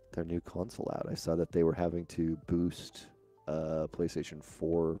getting their new console out. I saw that they were having to boost PlayStation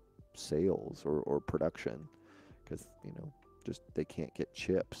 4 sales or production because, you know, just they can't get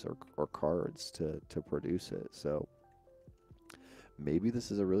chips or cards to produce it. So maybe this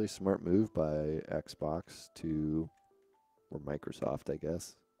is a really smart move by Xbox to, or Microsoft, I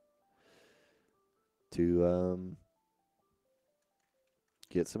guess, to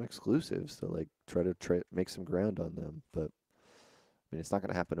get some exclusives to like try to make some ground on them. But I mean, it's not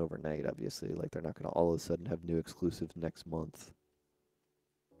going to happen overnight, obviously. Like, they're not going to all of a sudden have new exclusives next month.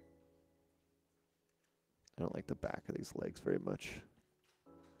 I don't like the back of these legs very much.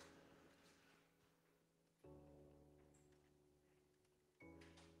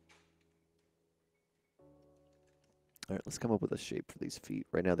 All right, let's come up with a shape for these feet.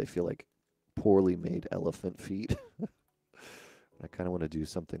 Right now, they feel like poorly made elephant feet. I kind of want to do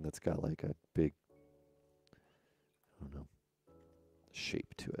something that's got like a big, I don't know,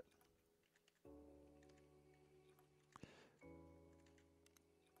 shape to it.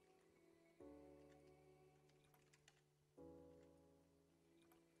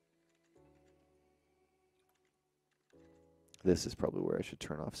 This is probably where I should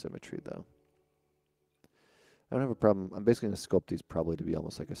turn off symmetry, though. I don't have a problem. I'm basically going to sculpt these probably to be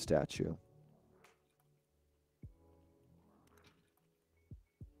almost like a statue.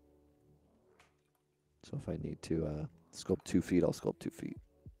 So if I need to sculpt 2 feet, I'll sculpt 2 feet.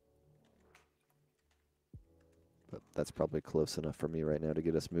 But that's probably close enough for me right now to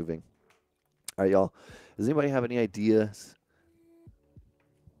get us moving. All right, y'all. Does anybody have any ideas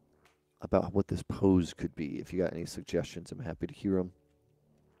about what this pose could be? If you got any suggestions, I'm happy to hear them.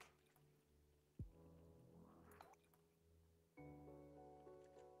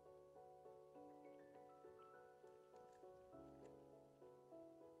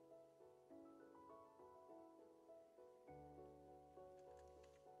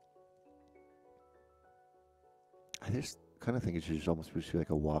 I just kind of think it should just almost be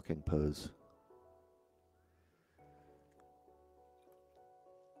like a walking pose.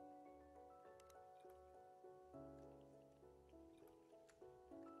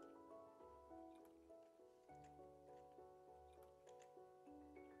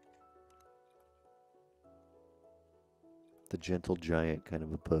 The gentle giant kind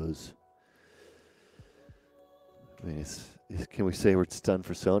of a pose. I mean, can we say it's done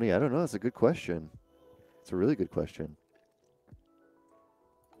for Sony? I don't know. That's a good question. It's a really good question.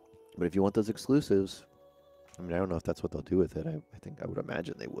 But if you want those exclusives, I mean, I don't know if that's what they'll do with it. I think I would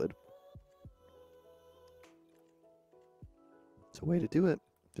imagine they would. It's a way to do it.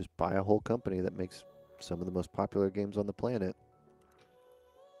 Just buy a whole company that makes some of the most popular games on the planet.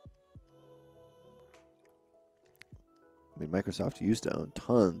 I mean, Microsoft used to own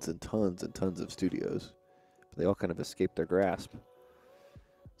tons and tons and tons of studios, but they all kind of escaped their grasp.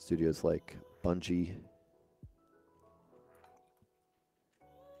 Studios like Bungie,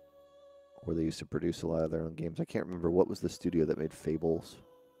 where they used to produce a lot of their own games. I can't remember what was the studio that made Fables.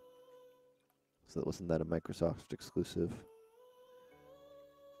 So wasn't that a Microsoft exclusive?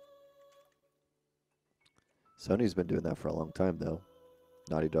 Sony's been doing that for a long time, though.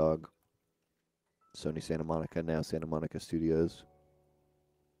 Naughty Dog, Sony Santa Monica, now Santa Monica Studios.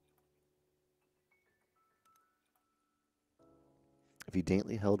 If he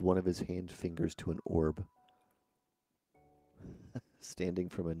daintily held one of his hand fingers to an orb, standing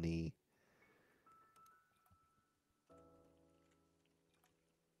from a knee.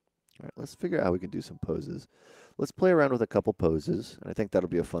 All right, let's figure out how we can do some poses. Let's play around with a couple poses, and I think that'll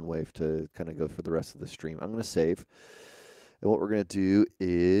be a fun way to kind of go for the rest of the stream. I'm going to save, and what we're going to do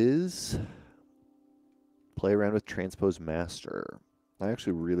is play around with Transpose Master. I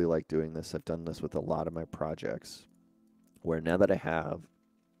actually really like doing this. I've done this with a lot of my projects, where now that I have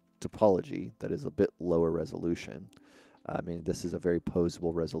topology that is a bit lower resolution, I mean, this is a very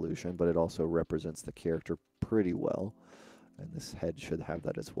posable resolution, but it also represents the character pretty well, and this head should have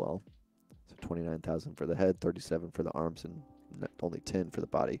that as well. So 29,000 for the head, 37 for the arms, and only 10 for the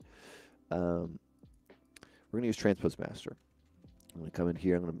body. We're going to use Transpose Master. I'm going to come in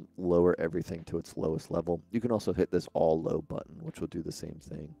here. I'm going to lower everything to its lowest level. You can also hit this all low button, which will do the same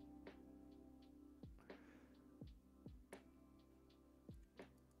thing.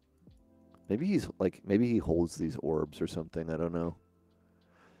 Maybe he holds these orbs or something. I don't know.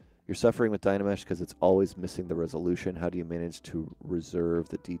 You're suffering with Dynamesh because it's always missing the resolution. How do you manage to reserve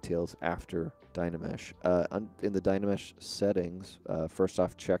the details after Dynamesh? In the Dynamesh settings, first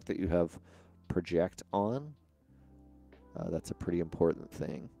off, check that you have project on. That's a pretty important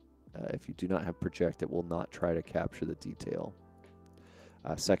thing. If you do not have project, it will not try to capture the detail.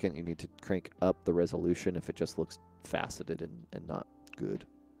 Second, you need to crank up the resolution if it just looks faceted and not good.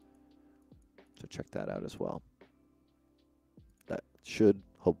 So check that out as well. That should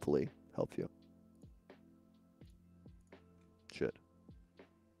hopefully help you. Should.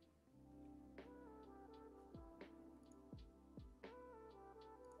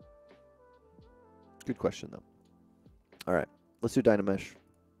 Good question, though. All right, let's do Dynamesh.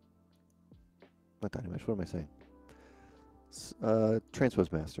 Not Dynamesh, what am I saying?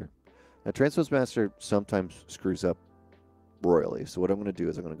 Transpose Master. Now, Transpose Master sometimes screws up royally. So what I'm going to do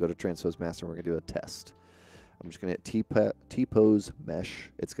is I'm going to go to Transpose Master and we're going to do a test. I'm just going to hit T-pose mesh.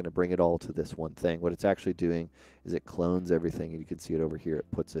 It's going to bring it all to this one thing. What it's actually doing is it clones everything, and you can see it over here. It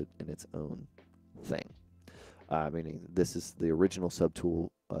puts it in its own thing. Meaning this is the original subtool,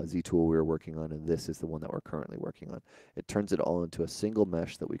 Z tool we were working on, and this is the one that we're currently working on. It turns it all into a single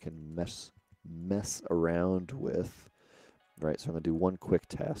mesh that we can mess around with. Right, so I'm going to do one quick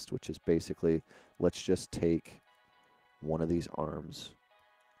test, which is basically, let's just take one of these arms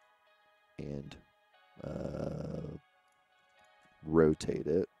and rotate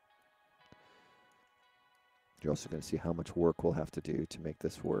it. You're also going to see how much work we'll have to do to make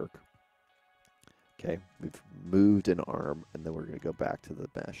this work. Okay, we've moved an arm, and then we're going to go back to the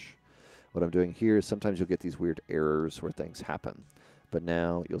mesh. What I'm doing here is sometimes you'll get these weird errors where things happen. But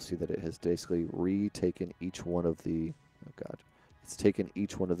now you'll see that it has basically retaken each one of the, oh God, it's taken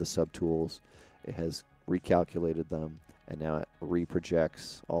each one of the subtools, it has recalculated them, and now it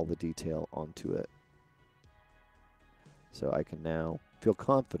reprojects all the detail onto it. So I can now feel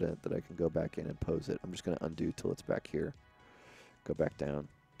confident that I can go back in and pose it. I'm just going to undo till it's back here. Go back down,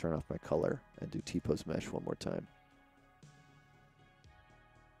 turn off my color, and do T-pose mesh one more time.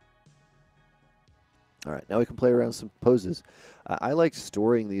 All right, now we can play around some poses. I like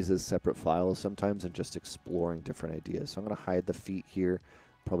storing these as separate files sometimes and just exploring different ideas. So I'm going to hide the feet here.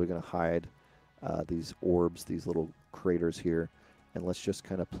 Probably going to hide these orbs, these little craters here. And let's just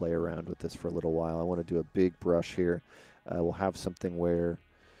kind of play around with this for a little while. I want to do a big brush here. We'll have something where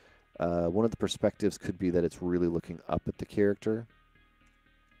one of the perspectives could be that it's really looking up at the character.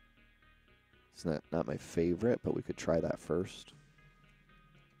 It's not my favorite, but we could try that first.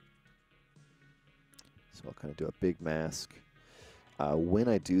 So I'll kind of do a big mask. When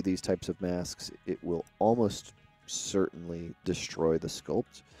I do these types of masks, it will almost certainly destroy the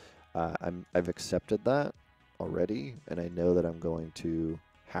sculpt. I've accepted that already, and I know that I'm going to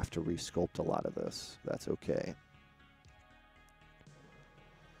have to resculpt a lot of this. That's okay.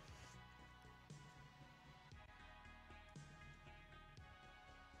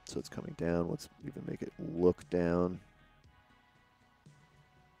 So it's coming down. Let's even make it look down.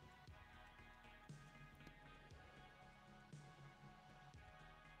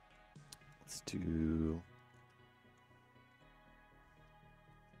 Let's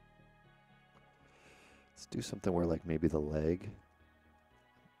do something where, like, maybe the leg.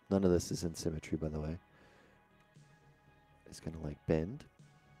 None of this is in symmetry, by the way. It's going to, like, bend.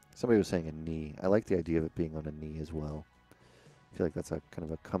 Somebody was saying a knee. I like the idea of it being on a knee as well. I feel like that's a kind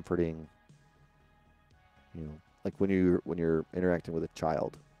of a comforting, you know, like when you're interacting with a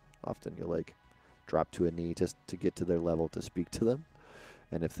child, often you'll like drop to a knee just to get to their level to speak to them.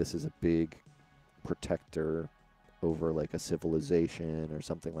 And if this is a big protector over like a civilization or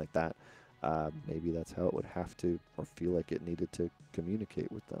something like that, maybe that's how it would have to, or feel like it needed to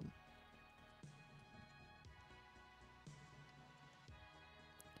communicate with them.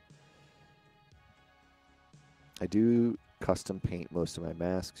 I do custom paint most of my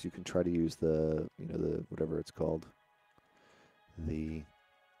masks, you can try to use the, the whatever it's called, the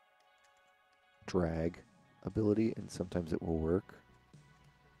drag ability, and sometimes it will work.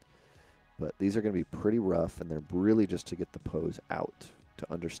 But these are going to be pretty rough, and they're really just to get the pose out,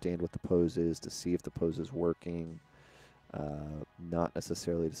 to understand what the pose is, to see if the pose is working. Not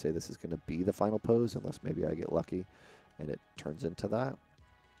necessarily to say this is going to be the final pose, unless maybe I get lucky and it turns into that.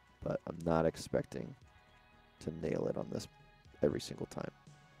 But I'm not expecting to nail it on this every single time.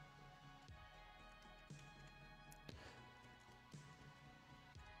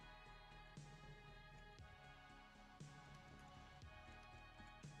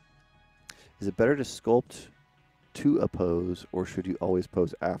 Is it better to sculpt to a pose, or should you always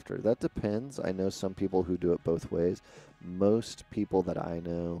pose after? That depends. I know some people who do it both ways. Most people that I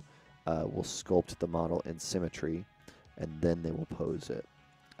know will sculpt the model in symmetry, and then they will pose it.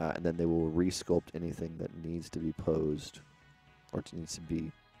 And then they will resculpt anything that needs to be posed, or needs to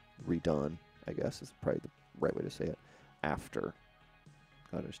be redone, I guess is probably the right way to say it, after.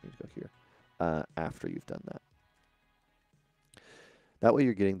 Oh, I just need to go here. After you've done that. That way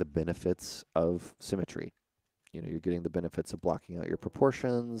you're getting the benefits of symmetry. You're getting the benefits of blocking out your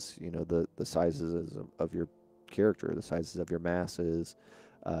proportions, the sizes of your character, the sizes of your masses.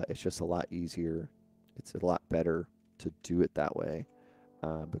 It's just a lot easier. It's a lot better to do it that way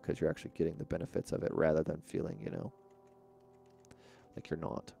because you're actually getting the benefits of it rather than feeling, like you're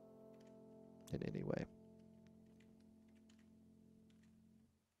not in any way.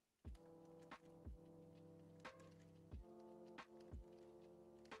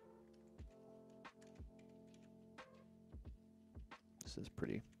 This is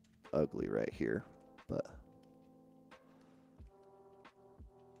pretty ugly right here, but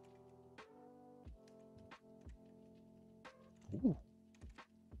ooh.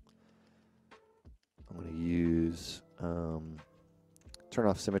 I'm going to use turn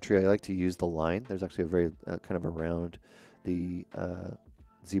off symmetry. I like to use the line. There's actually a very kind of around the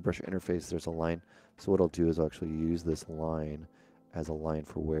ZBrush interface, there's a line. So what I'll do is I'll actually use this line as a line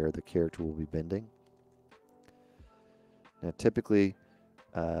for where the character will be bending. Now typically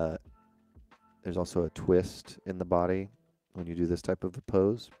there's also a twist in the body when you do this type of a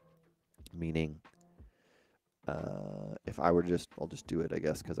pose, meaning if I were I'll just do it, I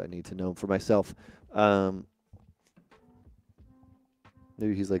guess, because I need to know for myself.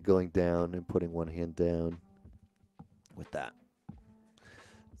 Maybe he's like going down and putting one hand down with that.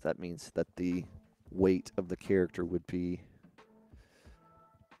 That means that the weight of the character would be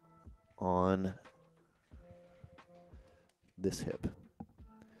on this hip.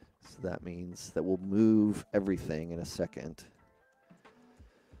 So that means that we'll move everything in a second.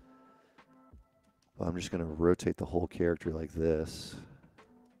 Well, I'm just going to rotate the whole character like this.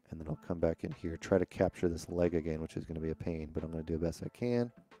 And then I'll come back in here, try to capture this leg again, which is going to be a pain, but I'm going to do the best I can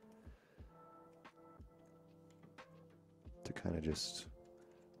to kind of just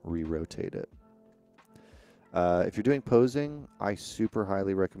re-rotate it. If you're doing posing, I super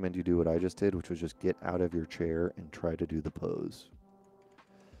highly recommend you do what I just did, which was just get out of your chair and try to do the pose.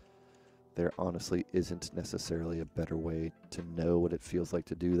 There honestly isn't necessarily a better way to know what it feels like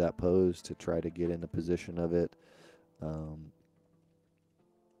to do that pose, to try to get in a position of it.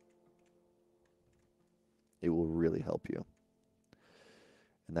 It will really help you.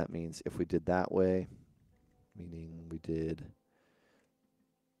 And that means if we did that way, meaning we did,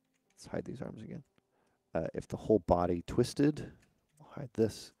 let's hide these arms again. If the whole body twisted, I'll hide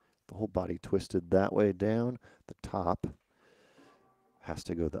this, the whole body twisted that way down, the top has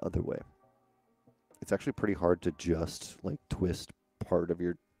to go the other way. It's actually pretty hard to just like twist part of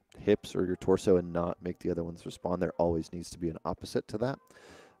your hips or your torso and not make the other ones respond. There always needs to be an opposite to that.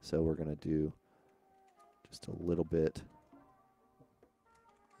 So we're going to do just a little bit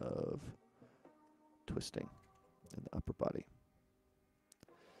of twisting in the upper body.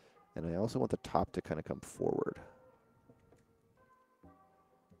 And I also want the top to kind of come forward.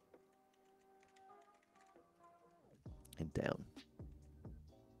 And down.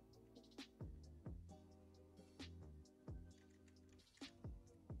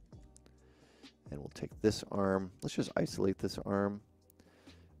 And we'll take this arm. Let's just isolate this arm.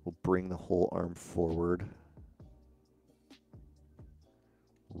 We'll bring the whole arm forward.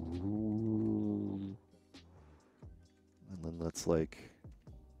 Ooh. And then let's let's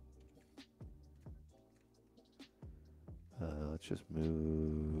just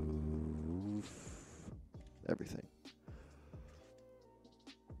move everything.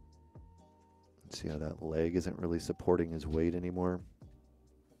 See how that leg isn't really supporting his weight anymore.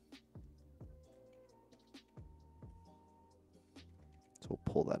 So we'll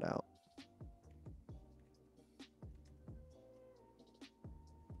pull that out.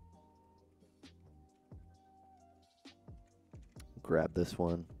 grab this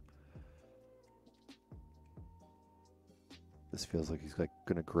one. This feels like he's like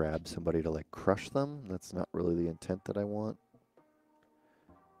gonna grab somebody to like crush them. That's not really the intent that I want.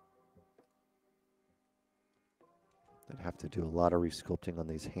 I'd have to do a lot of resculpting on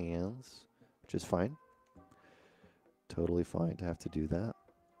these hands, which is fine. Totally fine to have to do that.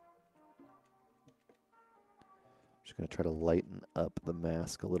 Just gonna try to lighten up the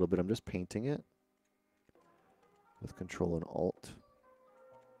mask a little bit. I'm just painting it with Control and Alt.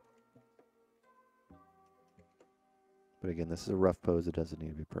 But again, this is a rough pose. It doesn't need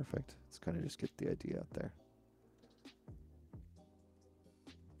to be perfect. It's kind of just get the idea out there.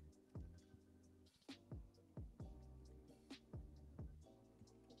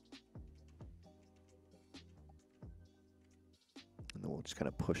 And then we'll just kind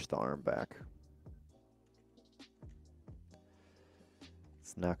of push the arm back.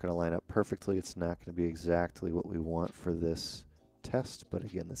 It's not going to line up perfectly. It's not going to be exactly what we want for this test. But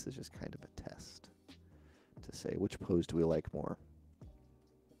again, this is just kind of a test to say which pose do we like more.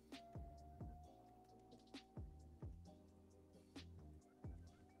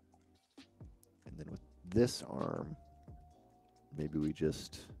 And then with this arm, maybe we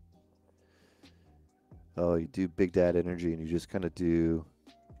just, oh, you do Big Dad energy and you just kind of do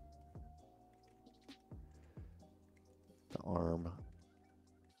the arm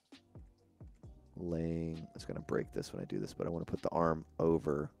laying. It's going to break this when I do this, but I want to put the arm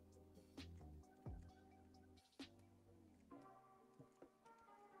over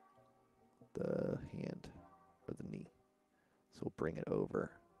the hand or the knee. So we'll bring it over.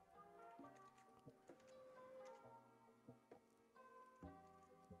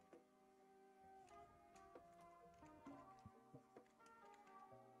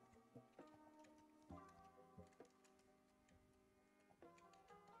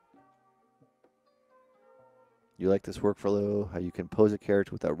 You like this workflow, how you can pose a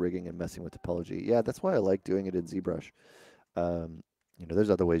character without rigging and messing with topology. Yeah, that's why I like doing it in ZBrush. You know, there's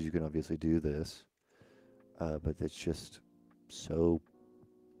other ways you can obviously do this, but it's just so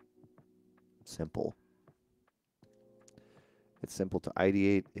simple. It's simple to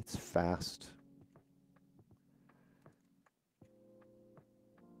ideate. It's fast.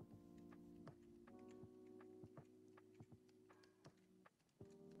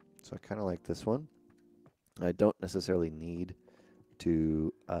 So I kind of like this one. I don't necessarily need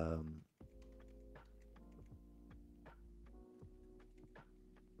to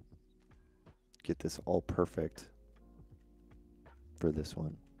get this all perfect for this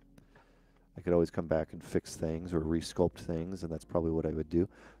one. I could always come back and fix things or resculpt things, and that's probably what I would do.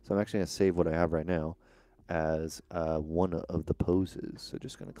 So I'm actually going to save what I have right now as one of the poses. So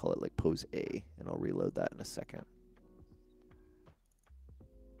just going to call it like pose A, and I'll reload that in a second.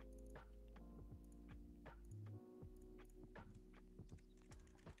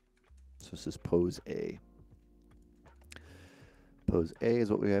 So this is pose A. Pose A is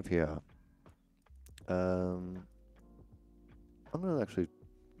what we have here. I'm going to actually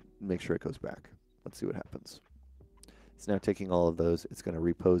make sure it goes back. Let's see what happens. It's now taking all of those. It's going to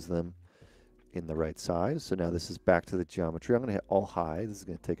repose them in the right size. So now this is back to the geometry. I'm going to hit all high. This is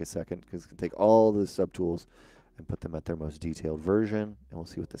going to take a second because it's going to take all the subtools and put them at their most detailed version. And we'll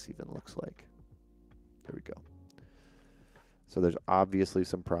see what this even looks like. There we go. So there's obviously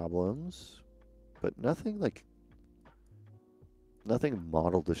some problems, but nothing like, nothing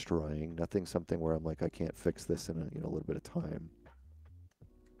model destroying, nothing something where I'm like, I can't fix this in a, little bit of time.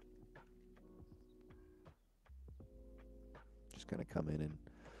 Just going to come in and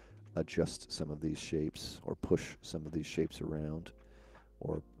adjust some of these shapes or push some of these shapes around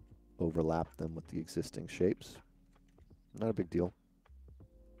or overlap them with the existing shapes. Not a big deal.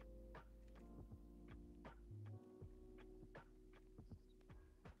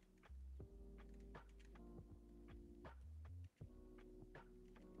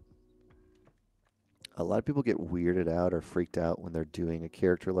 A lot of people get weirded out or freaked out when they're doing a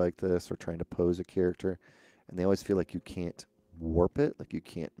character like this or trying to pose a character, and they always feel like you can't warp it, like you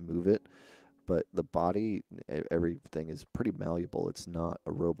can't move it. But the body, everything is pretty malleable. It's not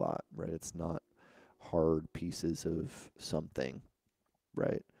a robot, right? It's not hard pieces of something,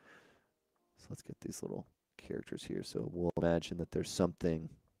 right? So let's get these little characters here. So we'll imagine that there's something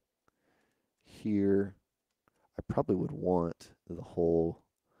here. I probably would want the whole,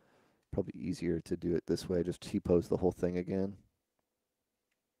 probably easier to do it this way. Just T-pose the whole thing again.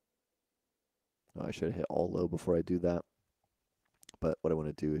 Oh, I should have hit all low before I do that. But what I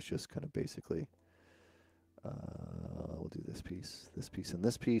want to do is just kind of basically, we'll do this piece, and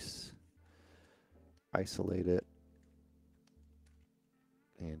this piece. Isolate it.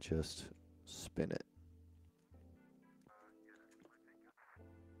 And just spin it.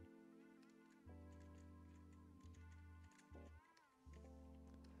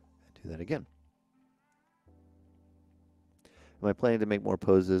 Do that again. Am I planning to make more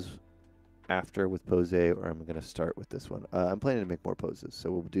poses after with pose A, or am I going to start with this one? I'm planning to make more poses,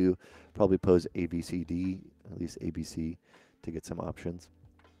 so we'll do probably pose A, B, C, D, at least A, B, C, to get some options.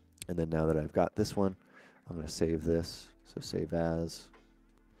 And then now that I've got this one, I'm going to save this. So save as.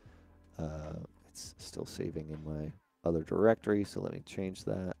 It's still saving in my other directory, so let me change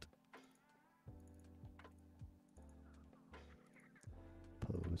that.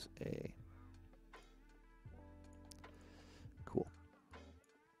 Pose A. Cool.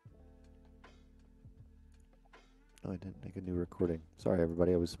 Oh, I didn't make a new recording. Sorry,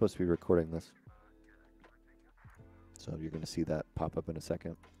 everybody. I was supposed to be recording this. So you're going to see that pop up in a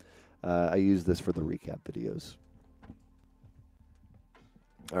second. I use this for the recap videos.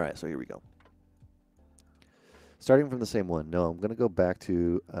 All right, so here we go. Starting from the same one. No, I'm going to go back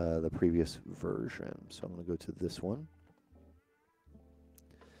to the previous version. So I'm going to go to this one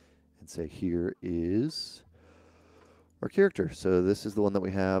and say here is our character. So this is the one that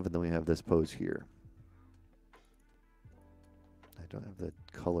we have, and then we have this pose here. I don't have the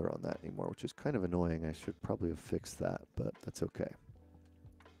color on that anymore, which is kind of annoying. I should probably have fixed that, but that's okay.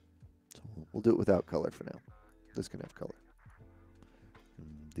 So we'll do it without color for now. This can have color. And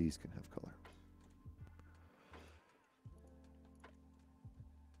these can have color.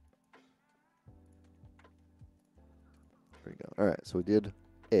 There we go. All right, so we did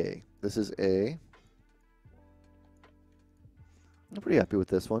A. This is A. I'm pretty happy with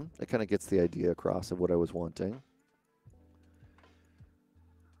this one. It kind of gets the idea across of what I was wanting.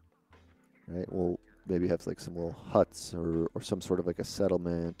 Right, we'll maybe have like some little huts or some sort of like a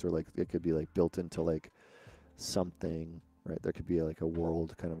settlement, or like it could be like built into like something, right? There could be like a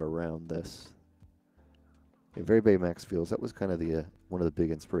world kind of around this. Yeah, very Baymax feels. That was kind of the one of the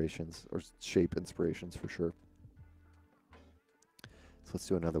big inspirations, or shape inspirations for sure. So let's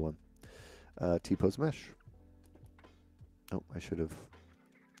do another one. T-pose mesh. Oh, I should have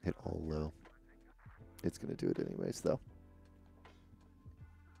hit all low. It's going to do it anyways, though.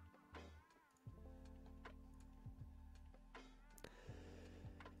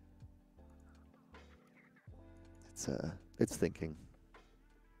 It's thinking.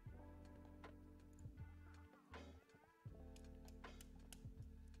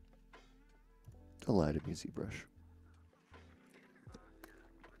 Don't lie to me, Zbrush.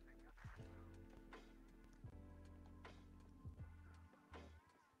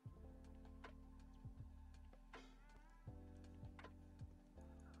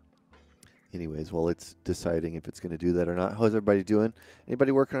 Anyways, while it's deciding if it's going to do that or not, how's everybody doing?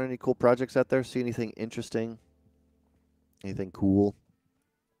 Anybody working on any cool projects out there? See anything interesting? Anything cool?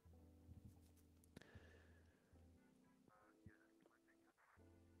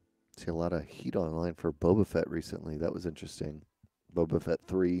 See a lot of heat online for Boba Fett recently. That was interesting. Boba Fett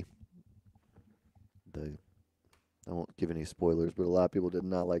 3. I won't give any spoilers, but a lot of people did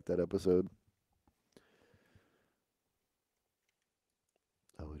not like that episode.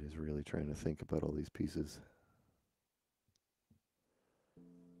 Oh, it is really trying to think about all these pieces.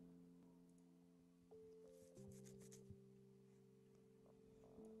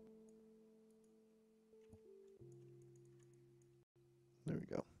 There we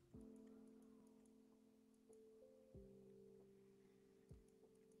go.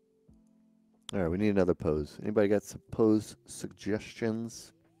 All right, we need another pose. Anybody got some pose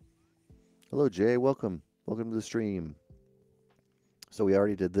suggestions? Hello, Jay. Welcome. Welcome to the stream. So we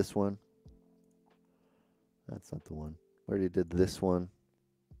already did this one. That's not the one. We already did this one.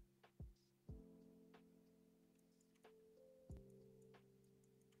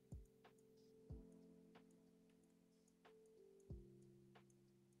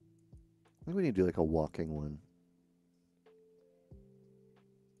 I think we need to do like a walking one.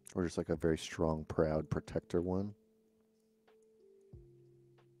 Or just like a very strong, proud protector one.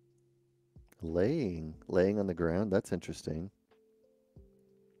 Laying on the ground. That's interesting.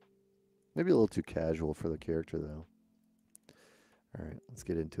 Maybe a little too casual for the character, though. All right, let's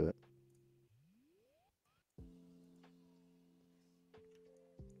get into it.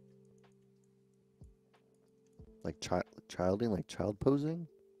 Like childing, like child posing?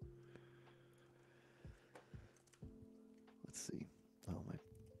 Let's see. Oh, my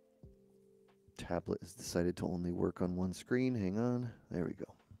tablet has decided to only work on one screen. Hang on. There we go.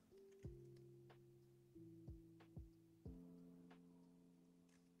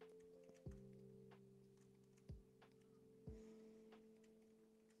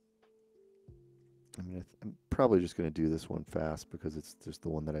 I mean, I'm probably just going to do this one fast because it's just the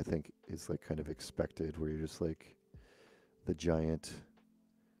one that I think is like kind of expected, where you're just like the giant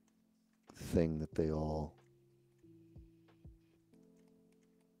thing that they all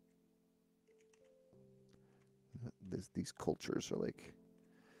these cultures are like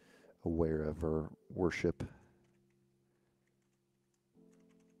aware of or worship.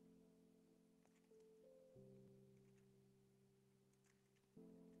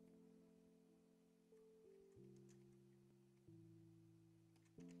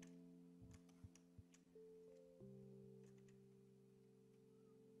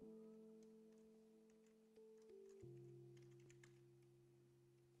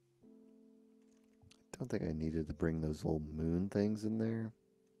 I don't think I needed to bring those little moon things in there.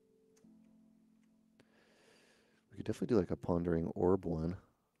 We could definitely do like a pondering orb one.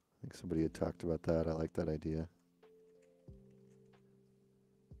 I think somebody had talked about that. I like that idea.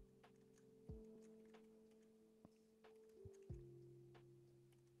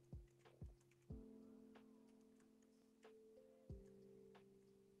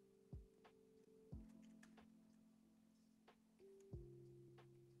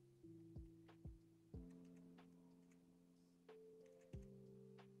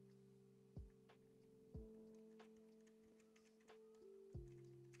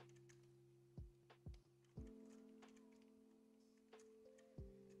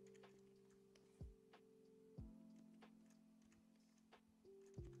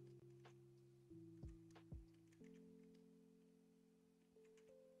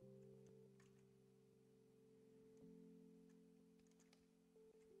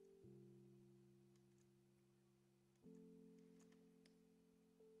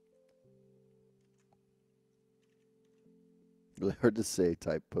 Really hard to say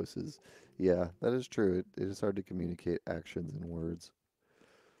type poses. Yeah, that is true. It is hard to communicate actions and words.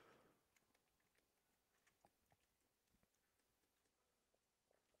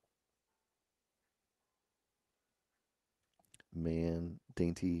 Man,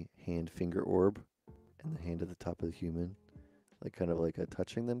 dainty hand finger orb, and the hand at the top of the human. Like kind of like a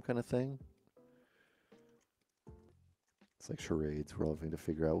touching them kind of thing. It's like charades. We're all having to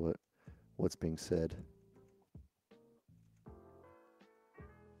figure out what's being said.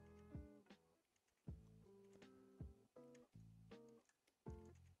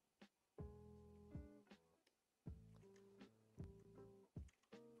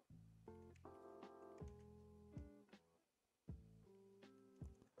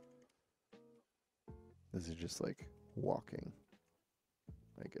 This is just like walking,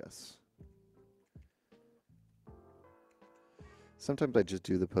 I guess. Sometimes I just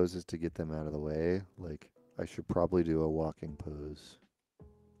do the poses to get them out of the way. Like, I should probably do a walking pose.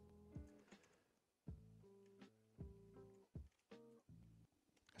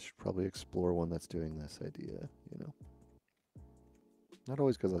 I should probably explore one that's doing this idea, you know? Not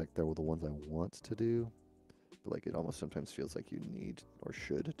always because like they're the ones I want to do, but like it almost sometimes feels like you need or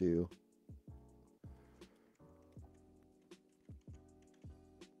should do.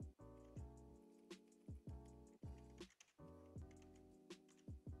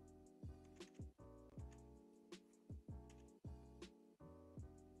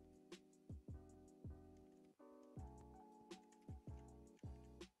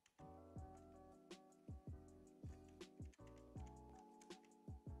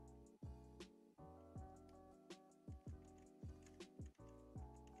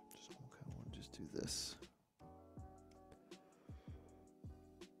 Just okay, I want to just do this.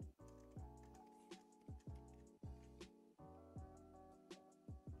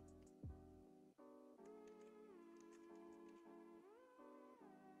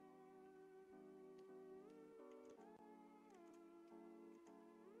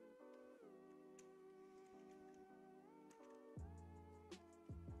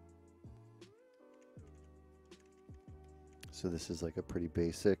 So this is like a pretty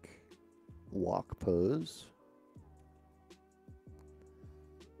basic walk pose.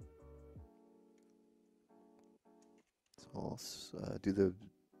 So I'll do the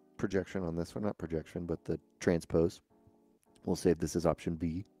projection on this one, not projection, but the transpose. We'll save this as option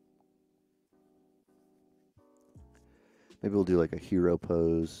B. Maybe we'll do like a hero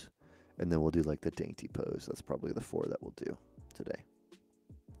pose, and then we'll do like the dainty pose. That's probably the 4 that we'll do today.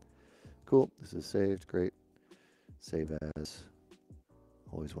 Cool, this is saved, great. Save as.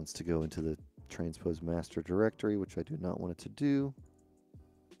 Always wants to go into the transpose master directory, which I do not want it to do.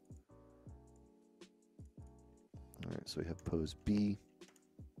 All right, so we have pose B.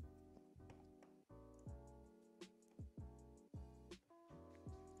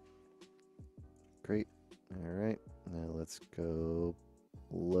 Great. All right, now let's go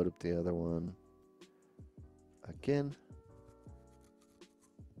load up the other one again.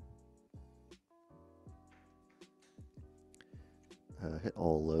 Hit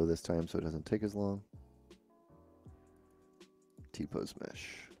all low this time so it doesn't take as long. T-pose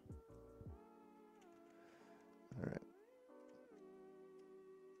mesh. All right.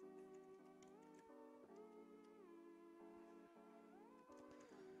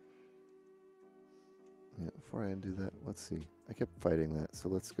 Yeah, before I undo that, let's see. I kept fighting that, so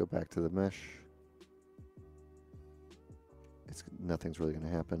let's go back to the mesh. Nothing's really going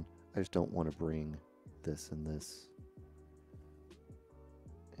to happen. I just don't want to bring this and this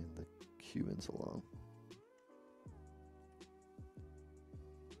and the Cubans along.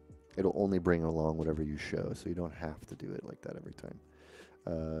 It'll only bring along whatever you show, so you don't have to do it like that every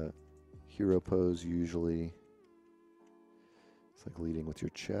time. Hero pose usually, it's like leading with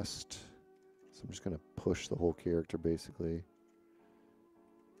your chest. So I'm just going to push the whole character basically.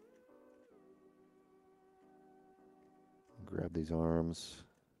 Grab these arms.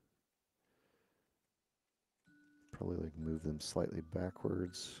 Probably like move them slightly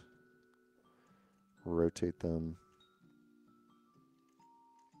backwards. Rotate them.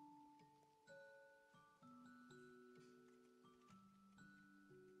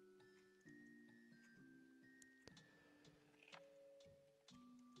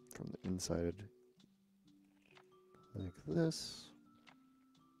 From the inside, like this.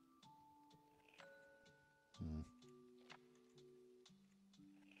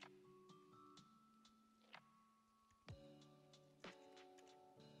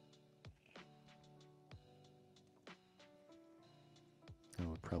 I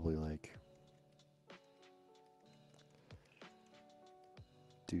would probably like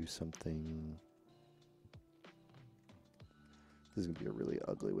do something. This is going to be a really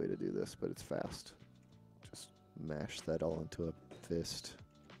ugly way to do this, but it's fast. Just mash that all into a fist.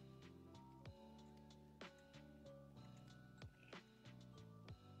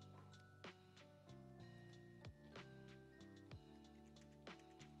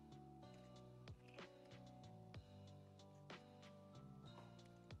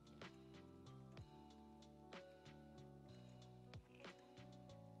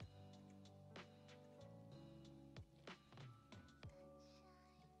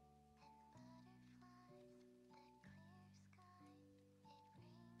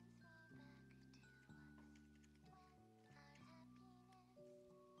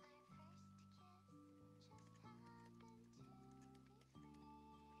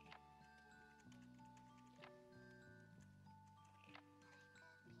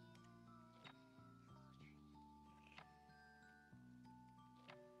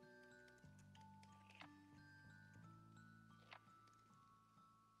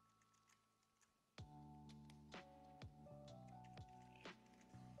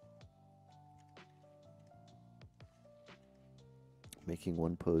 Making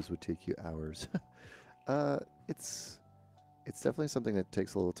one pose would take you hours. It's definitely something that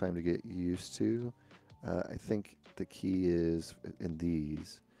takes a little time to get used to. I think the key is in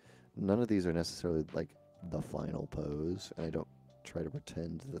these. None of these are necessarily like the final pose, and I don't try to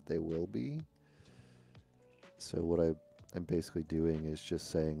pretend that they will be. So what I'm basically doing is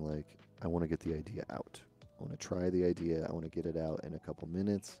just saying, like, I want to get the idea out. I want to try the idea. I want to get it out in a couple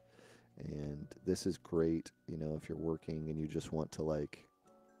minutes. And this is great, you know, if you're working and you just want to like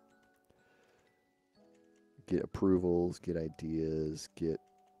get approvals, get ideas, get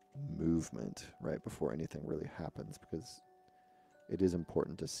movement right before anything really happens, because it is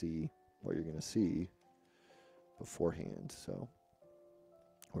important to see what you're going to see beforehand. So,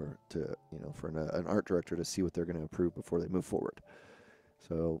 or to, you know, for an art director to see what they're going to approve before they move forward.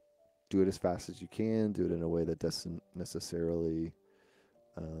 So do it as fast as you can, do it in a way that doesn't necessarily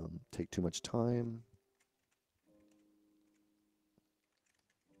take too much time.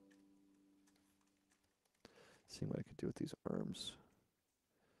 Seeing what I could do with these arms.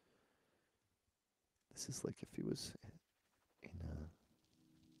 This is like if he was in a...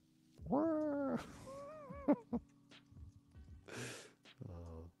 Oh.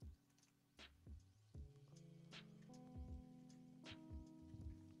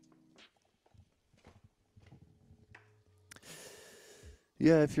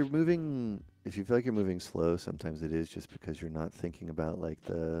 Yeah, if you feel like you're moving slow, sometimes it is just because you're not thinking about like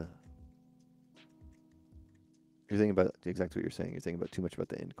you're thinking about exactly what you're saying. You're thinking about too much about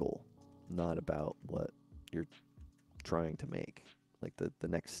the end goal, not about what you're trying to make, like the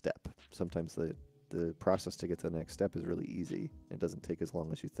next step. Sometimes the process to get to the next step is really easy. It doesn't take as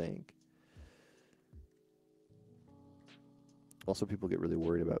long as you think. Also, people get really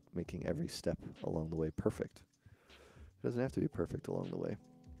worried about making every step along the way perfect. It doesn't have to be perfect along the way.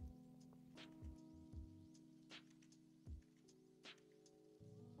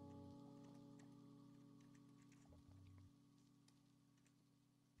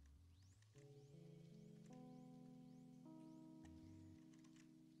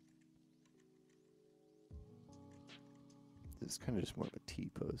 It's kind of just more of a T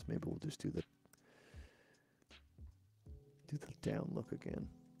pose. Maybe we'll just do the down look again.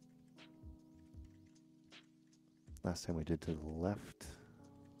 Last time we did to the left,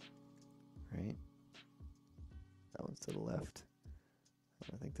 right? That one's to the left.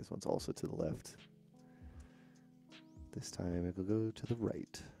 I think this one's also to the left. This time it will go to the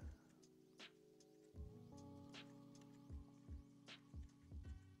right.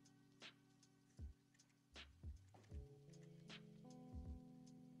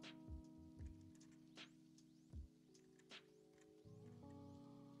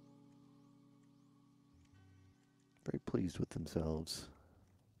 Very pleased with themselves.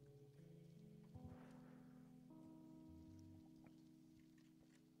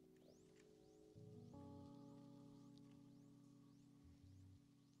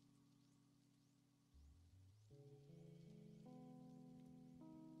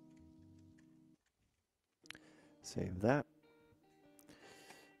 Save that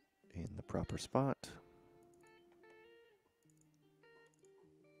in the proper spot.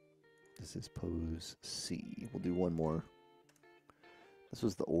 This is pose C. We'll do one more. This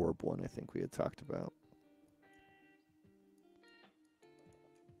was the orb one I think we had talked about.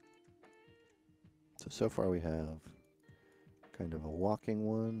 So far we have kind of a walking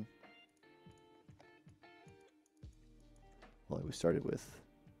one. Well, we started with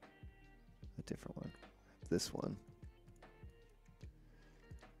a different one. This one.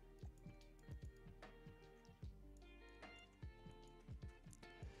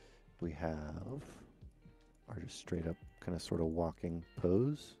 We have our just straight up kind of sort of walking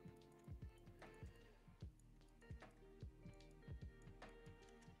pose.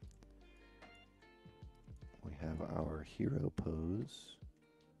 We have our hero pose.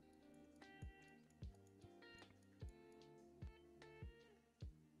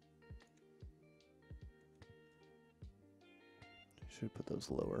 Should put those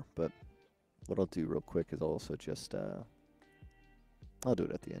lower, but what I'll do real quick is also just I'll do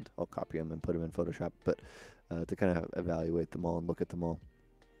it at the end. I'll copy them and put them in Photoshop, but to kind of evaluate them all and look at them all.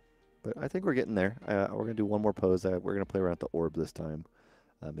 But I think we're getting there. We're going to do one more pose. We're going to play around with the orb this time.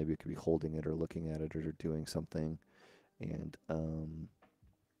 Maybe it could be holding it or looking at it or doing something. And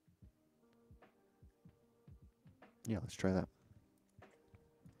yeah, let's try that.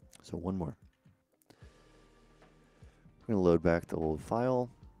 So one more. We're going to load back the old file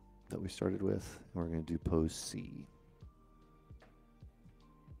that we started with. And we're going to do pose C.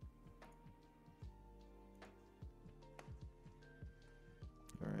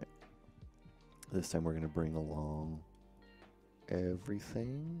 All right. This time we're going to bring along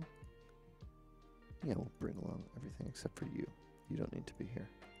everything. Yeah, we'll bring along everything except for you. You don't need to be here.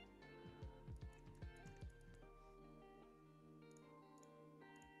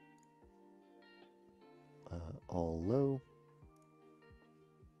 All low.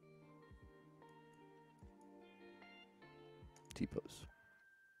 T-pose.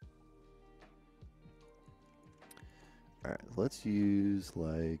 All right, let's use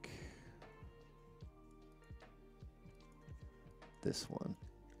like this one.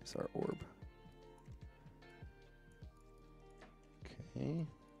 It's our orb. Okay.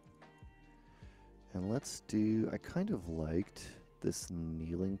 And let's do, I kind of liked this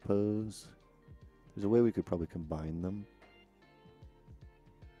kneeling pose. There's a way we could probably combine them.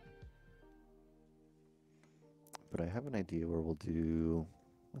 But I have an idea where we'll do,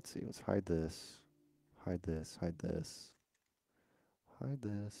 let's see, let's hide this, hide this, hide this, hide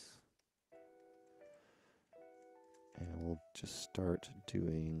this. And we'll just start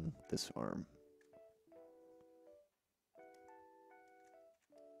doing this arm.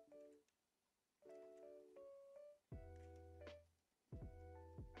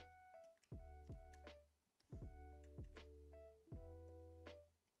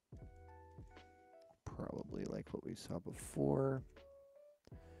 Probably like what we saw before.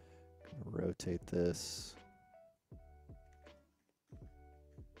 Gonna rotate this.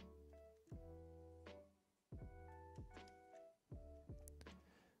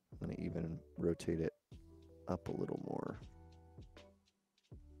 I'm gonna even rotate it up a little more.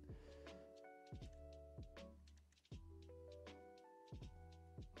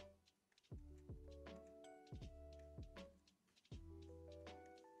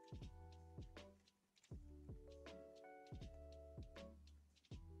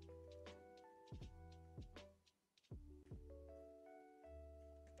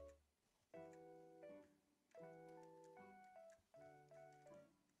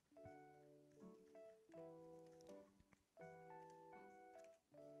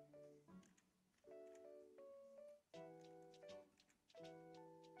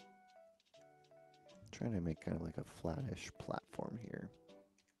 Trying to make kind of like a flattish platform here.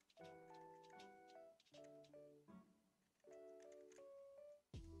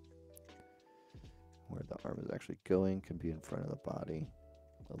 Where the arm is actually going can be in front of the body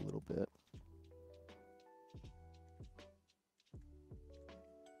a little bit.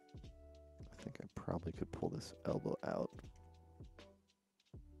 I think I probably could pull this elbow out.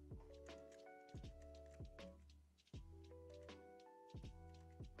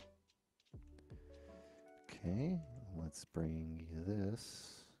 Okay, let's bring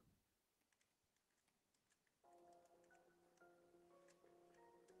this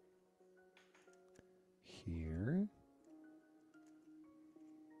here.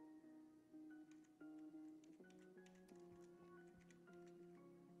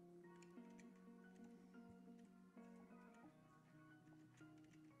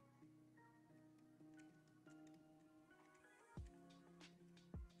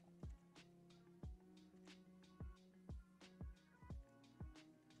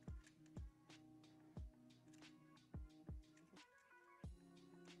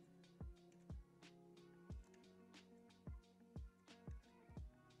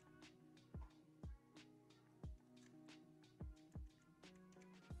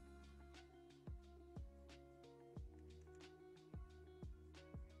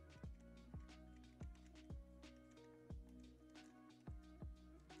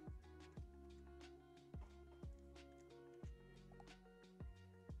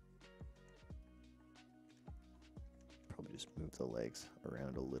 Probably just move the legs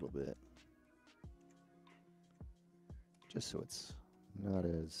around a little bit, just so it's not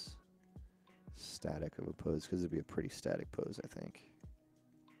as static of a pose, because it'd be a pretty static pose, I think.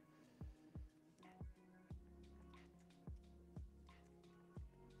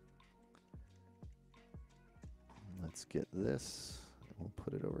 Let's get this, and we'll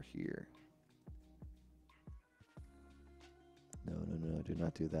put it over here. No, no, no, do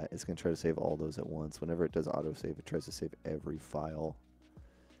not do that. It's going to try to save all those at once. Whenever it does autosave, it tries to save every file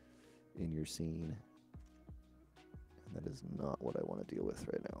in your scene. And that is not what I want to deal with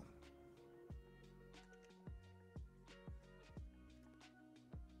right now.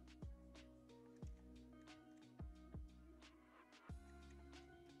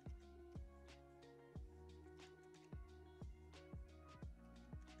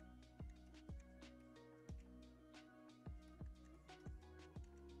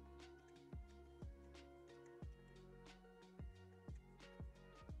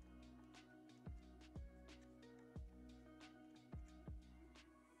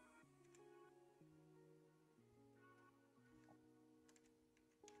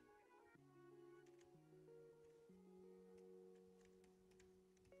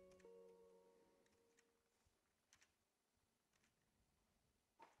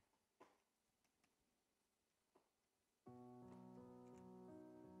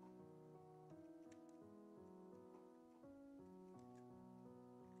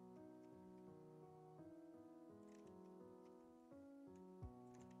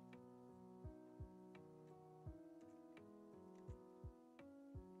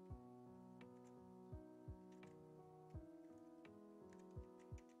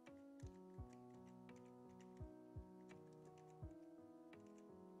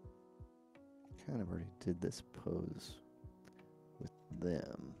 Kind of already did this pose with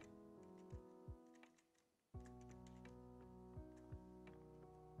them.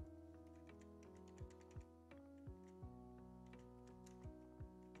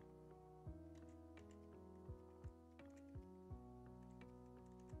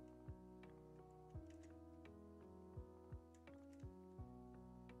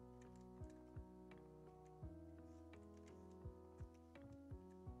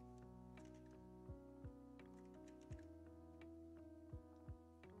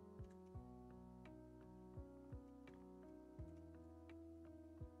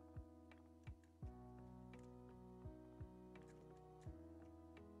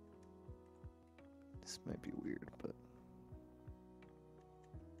 This might be weird, but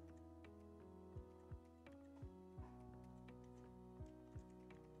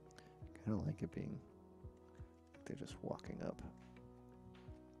I kind of like it being like they're just walking up.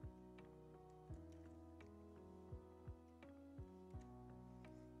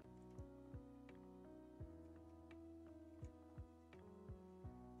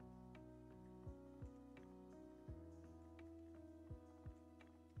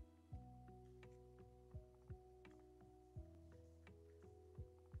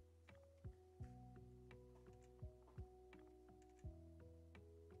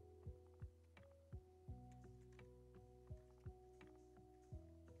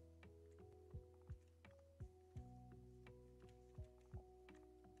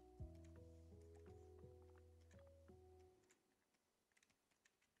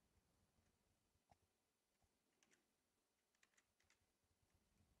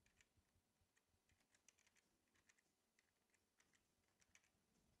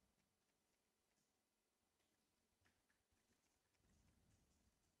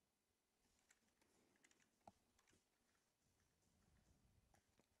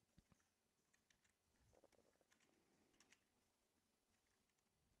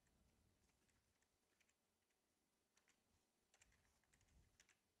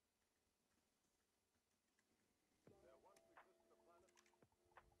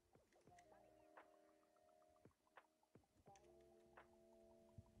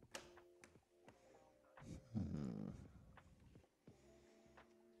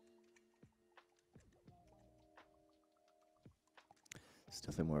 It's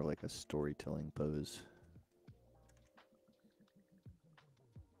definitely more like a storytelling pose.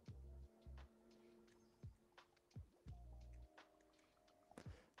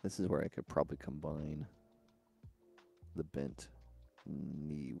 This is where I could probably combine the bent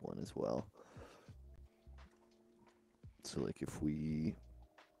knee one as well. So like if we,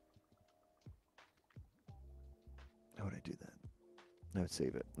 how would I do that? I would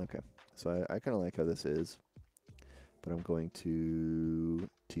save it. Okay. So I kind of like how this is, but I'm going to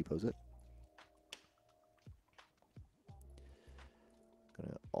T-pose it. I'm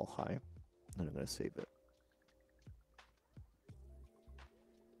gonna all high, and I'm gonna save it.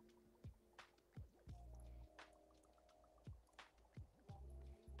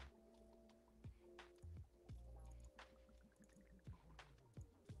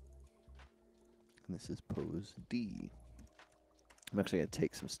 And this is pose D. I'm actually going to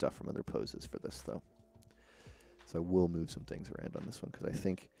take some stuff from other poses for this, though. So I will move some things around on this one, because I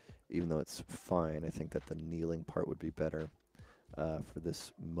think, even though it's fine, I think that the kneeling part would be better for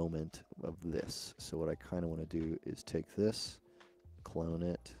this moment of this. So what I kind of want to do is take this, clone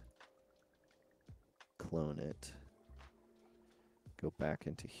it, go back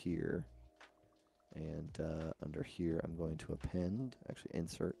into here, and under here I'm going to append, actually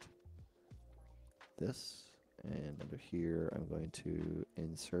insert this, and under here I'm going to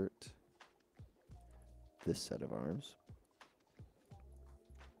insert this set of arms.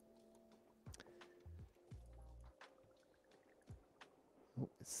 Oh,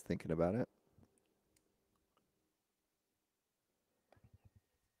 it's thinking about it.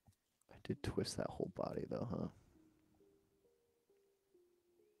 I did twist that whole body though, huh?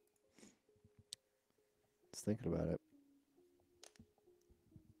 It's thinking about it.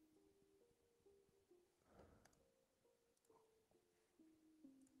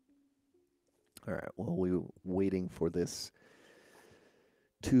 All right, well, we're waiting for this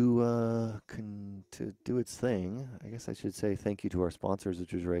to do its thing. I guess I should say thank you to our sponsors,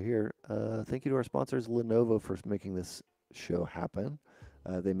 which is right here. Thank you to our sponsors, Lenovo, for making this show happen.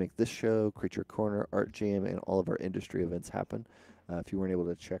 They make this show, Creature Corner, Art Jam, and all of our industry events happen. If you weren't able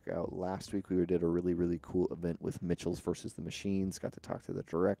to check out last week, we did a really, really cool event with Mitchell's versus the Machines. Got to talk to the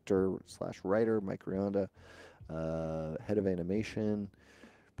director / writer, Mike Rionda, head of animation,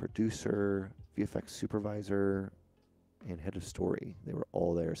 producer, VFX supervisor, and head of story. They were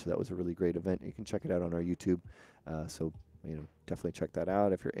all there, so that was a really great event. You can check it out on our YouTube. So definitely check that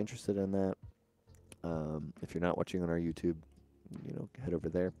out if you're interested in that. If you're not watching on our YouTube, head over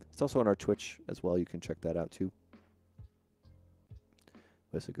there. It's also on our Twitch as well. You can check that out too.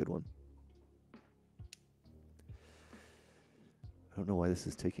 That's a good one. I don't know why this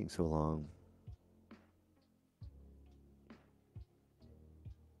is taking so long.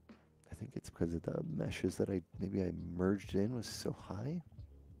 I think it's because of the meshes that maybe I merged in was so high.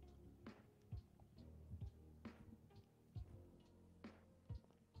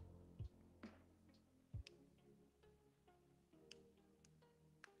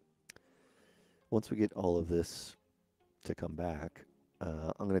 Once we get all of this to come back,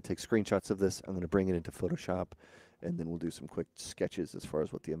 I'm going to take screenshots of this. I'm going to bring it into Photoshop, and then we'll do some quick sketches as far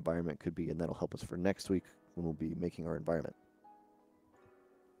as what the environment could be, and that'll help us for next week when we'll be making our environment.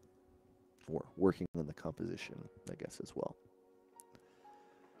 Or working on the composition, I guess, as well.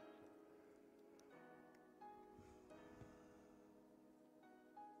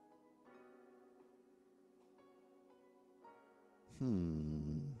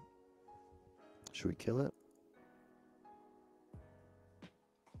 Should we kill it?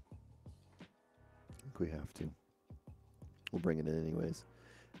 I think we have to. We'll bring it in anyways.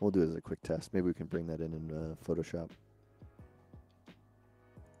 We'll do it as a quick test. Maybe we can bring that in Photoshop.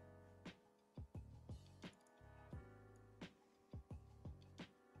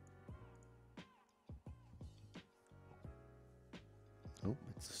 Oh,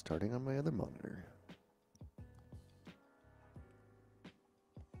 it's starting on my other monitor.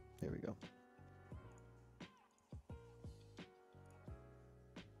 There we go.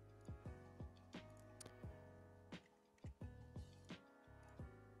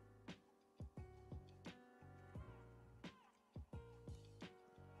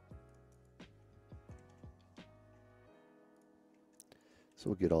 So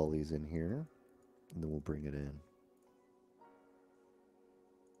we'll get all these in here, and then we'll bring it in.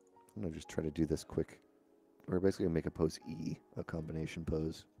 I'm going to just try to do this quick. We're basically going to make a pose E, a combination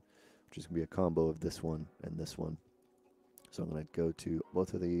pose, which is going to be a combo of this one and this one. So I'm going to go to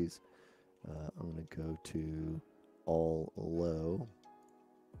both of these. I'm going to go to all low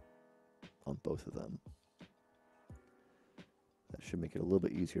on both of them. That should make it a little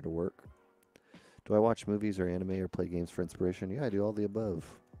bit easier to work. Do I watch movies or anime or play games for inspiration? Yeah, I do all the above.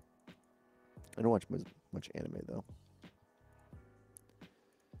 I don't watch much anime, though.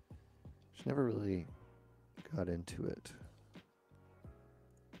 Just never really got into it.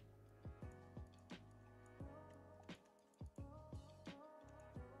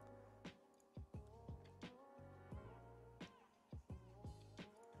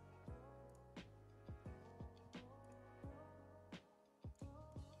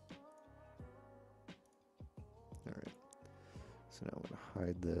 Alright, so now I'm going to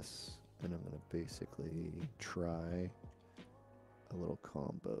hide this, and I'm going to basically try a little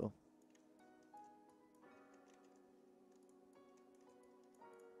combo.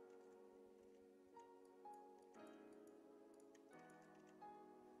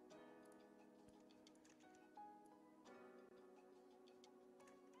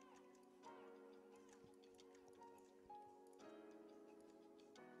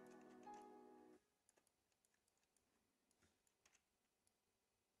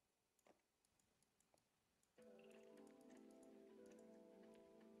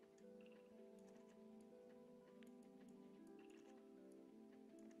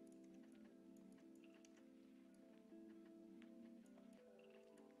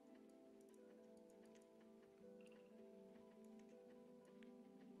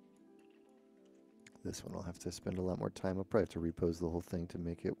 This one I'll have to spend a lot more time. I'll probably have to repose the whole thing to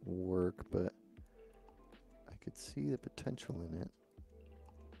make it work, but I could see the potential in it.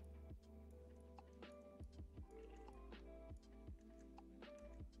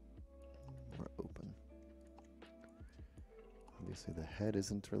 More open. Obviously the head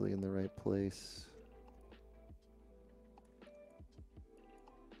isn't really in the right place.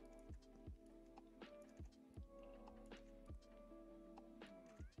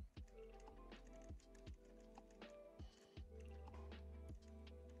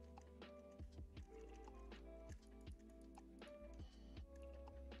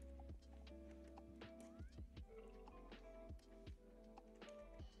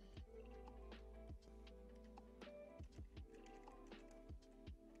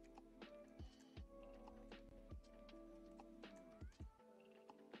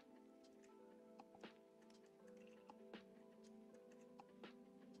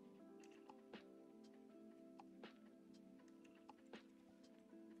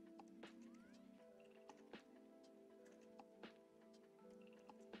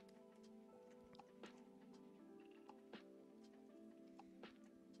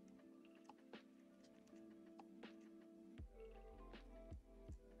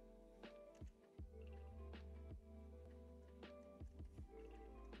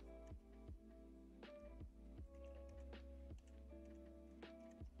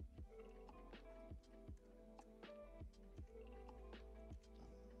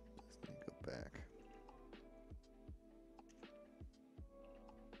 Back.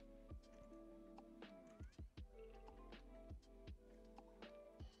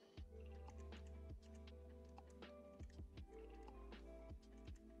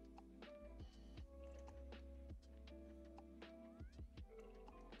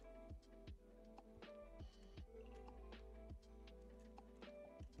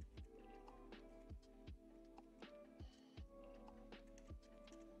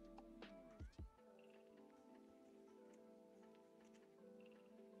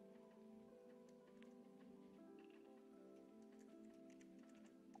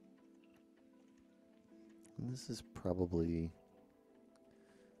 And this is probably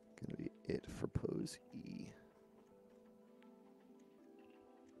going to be it for pose E.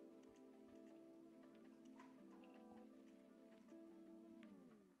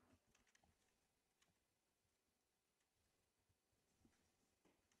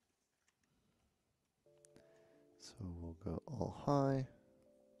 So we'll go all high.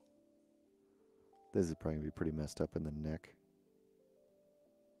 This is probably going to be pretty messed up in the neck.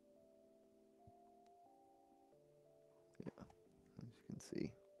 Yeah, as you can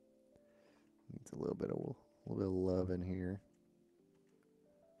see, needs a little bit of love in here.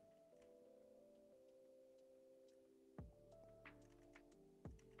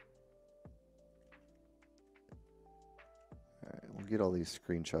 All right, we'll get all these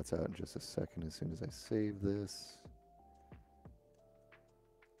screenshots out in just a second as soon as I save this.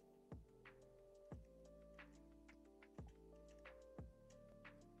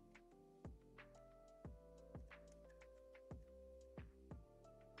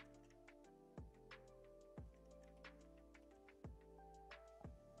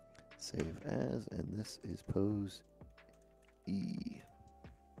 Save as, and this is pose E.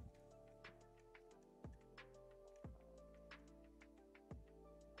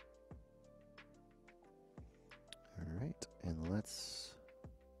 that's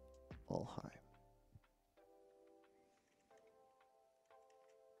all high.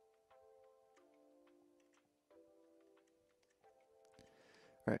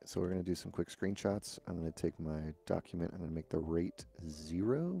 All right, so we're going to do some quick screenshots. I'm going to take my document, I'm going to make the rate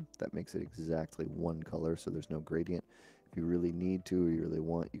 0. That makes it exactly one color, so there's no gradient. If you really need to or you really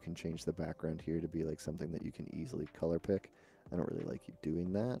want, you can change the background here to be like something that you can easily color pick. I don't really like you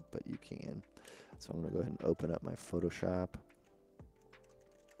doing that, but you can. So I'm going to go ahead and open up my Photoshop.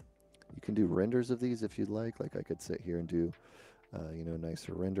 You can do renders of these if you'd like. Like I could sit here and do, you know,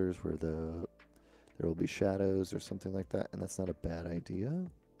 nicer renders where there will be shadows or something like that, and that's not a bad idea.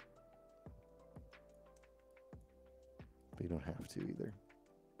 But you don't have to either.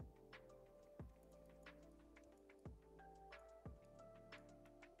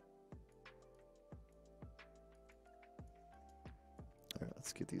 All right,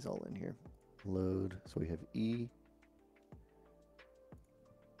 let's get these all in here. Load. So we have E.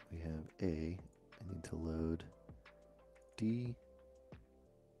 We have A. I need to load D,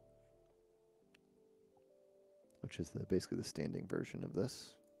 which is basically the standing version of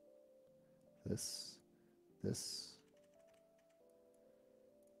this. This.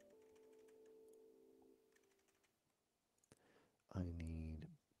 I need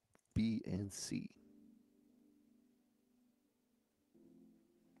B and C.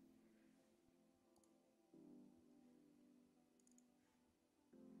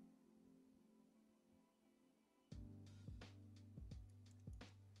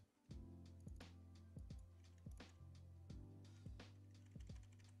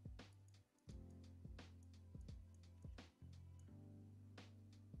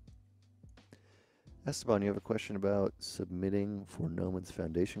 Esteban, you have a question about submitting for Gnomon's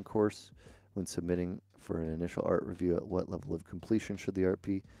foundation course. When submitting for an initial art review, at what level of completion should the art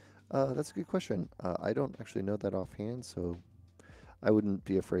be? That's a good question. I don't actually know that offhand, so I wouldn't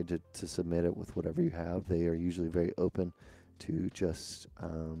be afraid to submit it with whatever you have. They are usually very open to just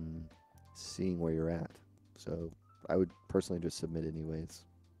seeing where you're at. So I would personally just submit anyways.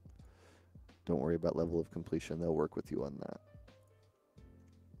 Don't worry about level of completion. They'll work with you on that.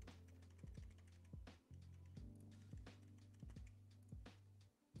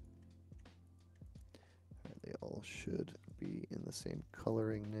 They all should be in the same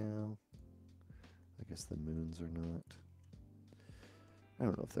coloring now. I guess the moons are not. I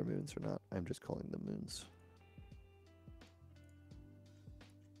don't know if they're moons or not. I'm just calling them moons.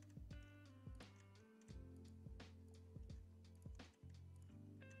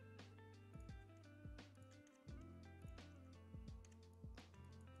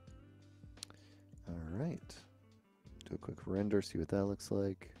 All right. Do a quick render, see what that looks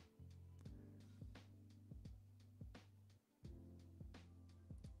like.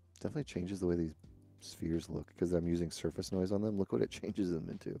 Definitely changes the way these spheres look because I'm using surface noise on them. Look what it changes them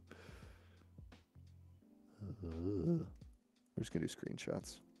into. We're just going to do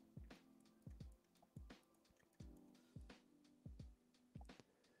screenshots.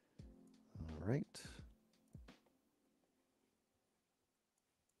 All right.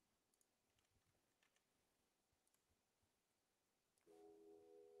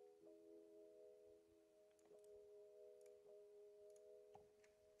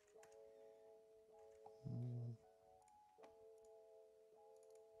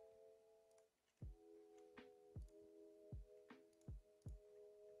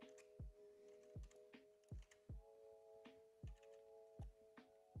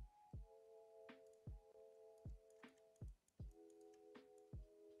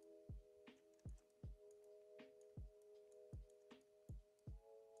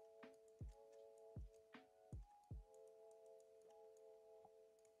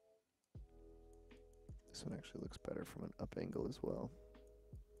 This one actually looks better from an up angle as well.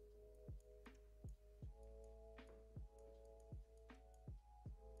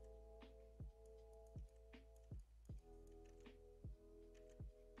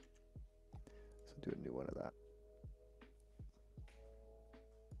 So do a new one of that.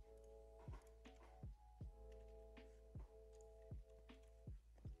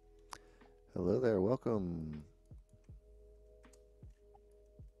 Hello there, welcome.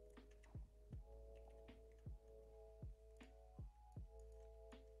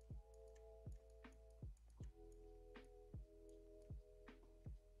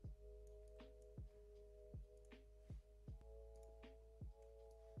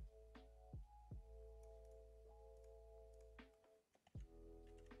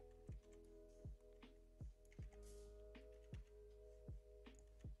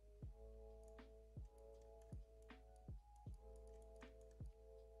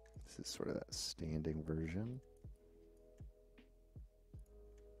 This is sort of that standing version.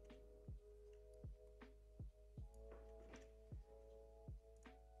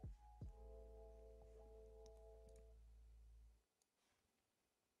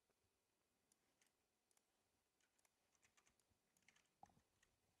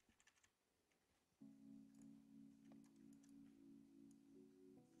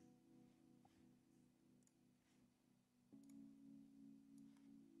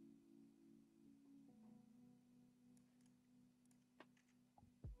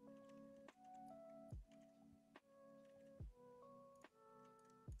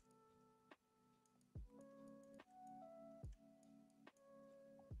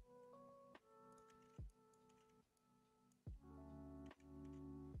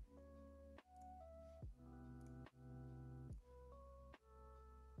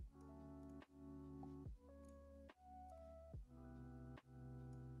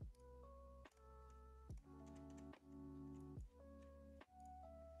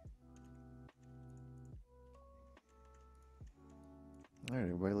 All right,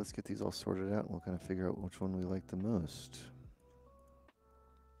 everybody, let's get these all sorted out and we'll kind of figure out which one we like the most.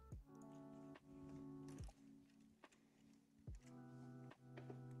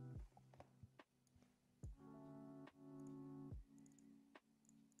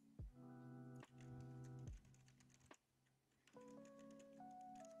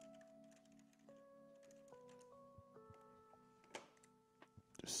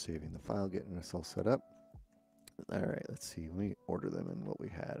 Just saving the file, getting us all set up. All right, let's see. Let me order them in what we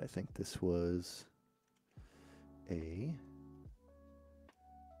had. I think this was A.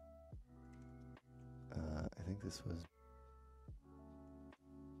 I think this was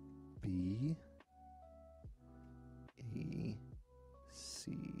B, E,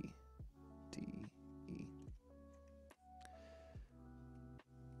 C, D, E.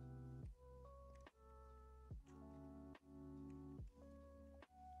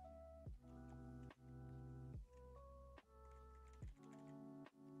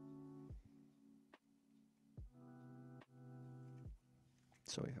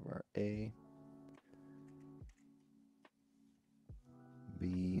 So we have our A,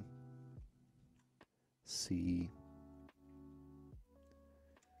 B, C,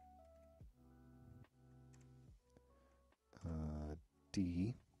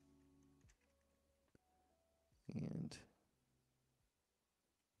 D, and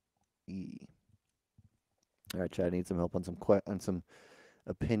E. All right, Chad, I need some help on some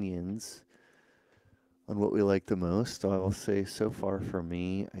opinions on what we like the most. I will say so far for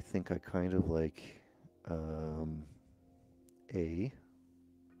me, I think I kind of like A.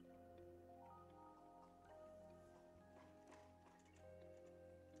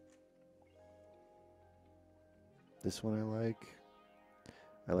 This one I like.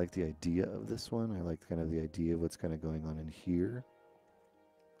 I like the idea of this one. I like kind of the idea of what's kind of going on in here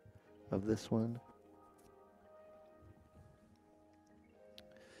of this one.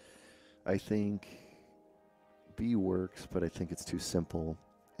 I think B works, but I think it's too simple.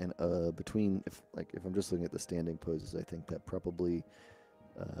 And if I'm just looking at the standing poses, I think that probably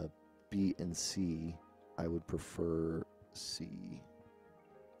B and C, I would prefer C.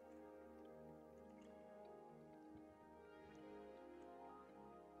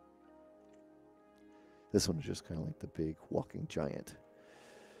 This one is just kind of like the big walking giant.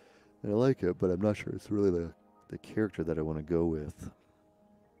 And I like it, but I'm not sure it's really the character that I want to go with.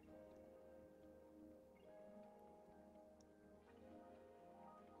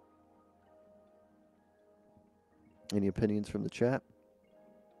 Any opinions from the chat?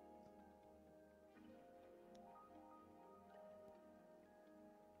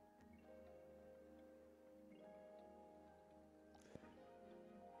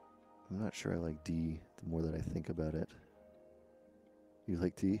 I'm not sure I like D the more that I think about it. You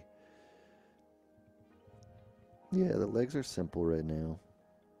like D? Yeah, the legs are simple right now.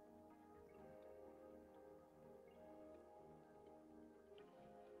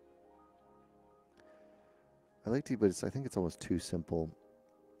 I like D, but I think it's almost too simple.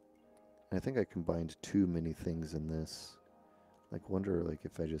 And I think I combined too many things in this. Like, wonder like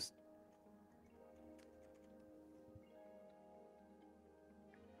if I just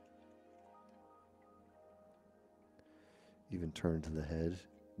even turned the head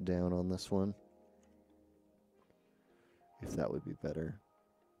down on this one. If that would be better.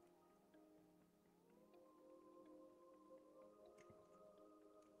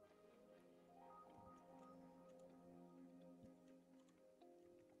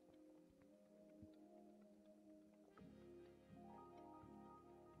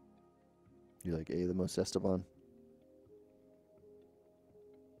 You like A the most, Esteban?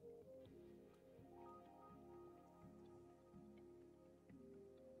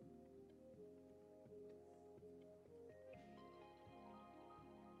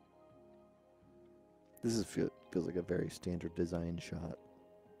 This feels like a very standard design shot.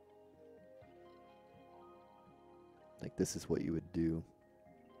 Like, this is what you would do.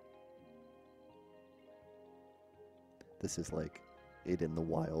 This is like it in the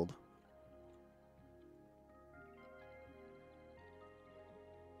wild.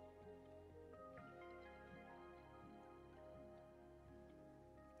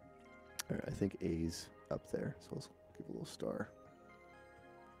 All right, I think A's up there, so let's give a little star.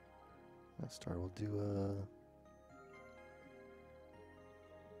 That star will do a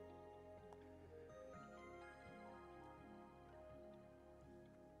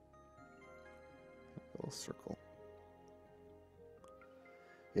little circle.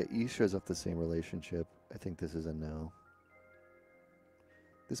 Yeah, E shows up the same relationship. I think this is a no.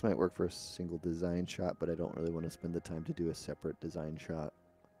 This might work for a single design shot, but I don't really want to spend the time to do a separate design shot.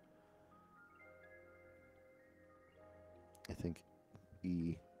 I think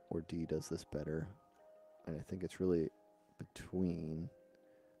E or D does this better. And I think it's really between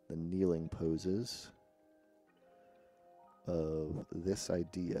the kneeling poses of this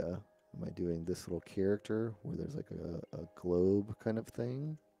idea. Am I doing this little character where there's like a globe kind of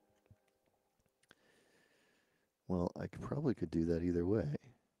thing? Well, I probably could do that either way.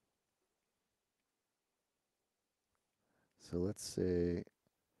 So let's say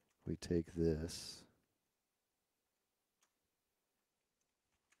we take this.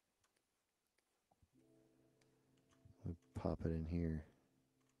 We pop it in here.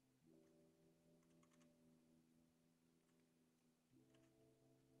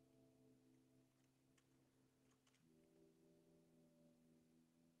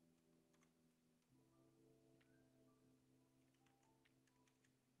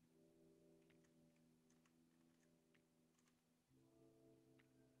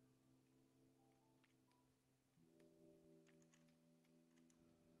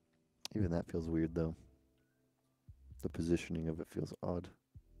 Even that feels weird though. The positioning of it feels odd.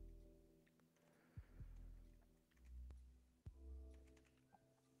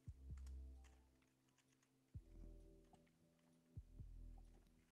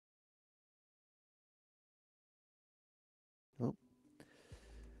 Oh,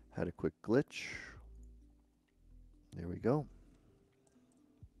 had a quick glitch. There we go.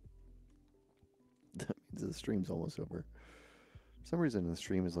 That means the stream's almost over. For some reason the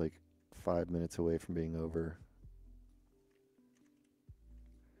stream is like 5 minutes away from being over.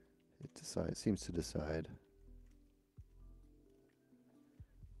 It seems to decide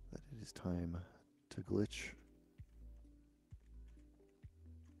that it is time to glitch.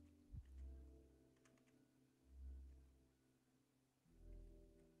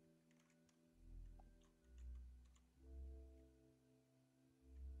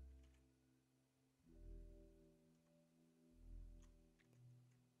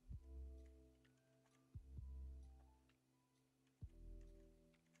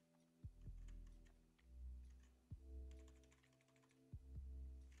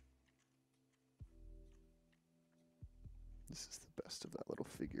 This is the best of that little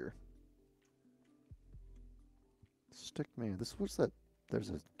figure. Stickman. This was that.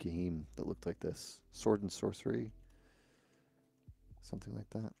 There's a game that looked like this. Sword and Sorcery. Something like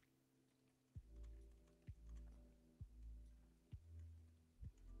that.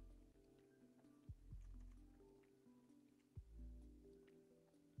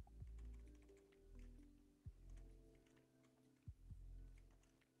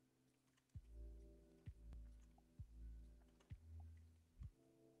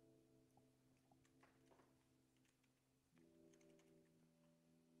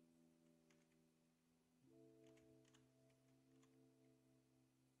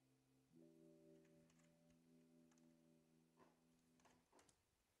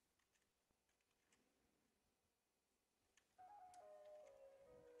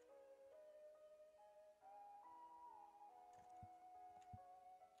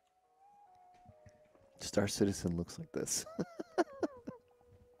 Star Citizen looks like this.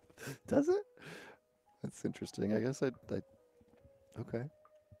 Does it? That's interesting. I guess I okay.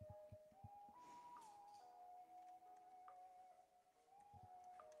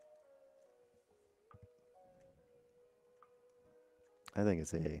 I think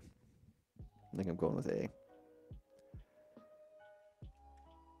it's A. I think I'm going with A.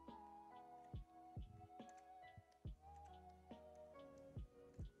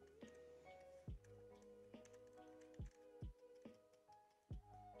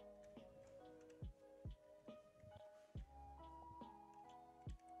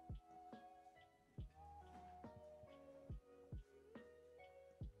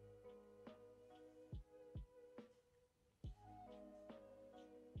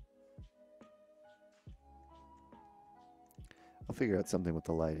 I'll figure out something with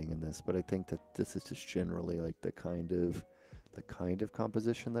the lighting in this, but I think that this is just generally like the kind of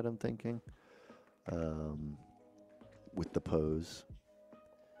composition that I'm thinking with the pose.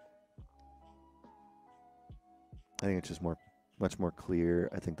 I think it's just much more clear.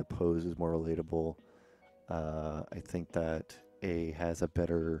 I think the pose is more relatable. I think that A has a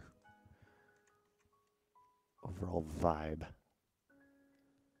better overall vibe.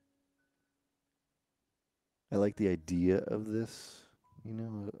 I like the idea of this,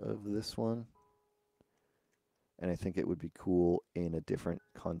 of this one. And I think it would be cool in a different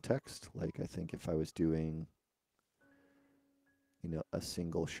context. Like, I think if I was doing, a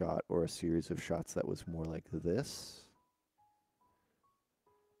single shot or a series of shots that was more like this,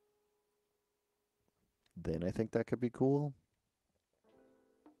 then I think that could be cool.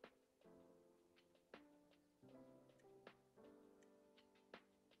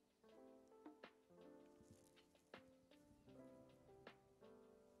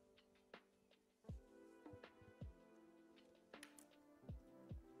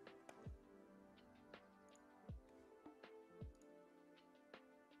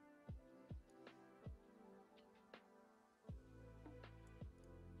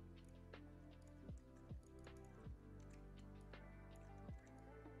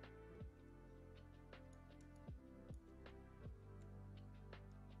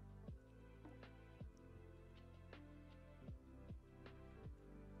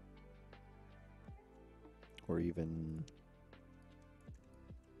 or even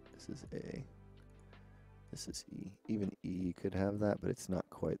this is A, this is E. Even E could have that, but it's not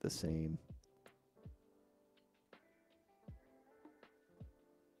quite the same.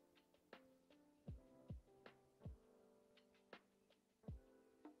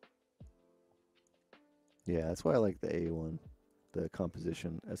 Yeah, that's why I like the A one, the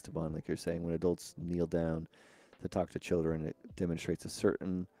composition, Esteban, like you're saying, when adults kneel down to talk to children, it demonstrates a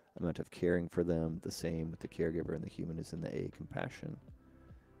certain amount of caring for them. The same with the caregiver, and the human is in the A, compassion.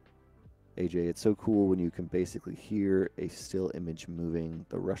 AJ, it's so cool when you can basically hear a still image moving,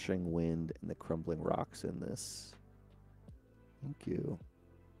 the rushing wind and the crumbling rocks in this. Thank you.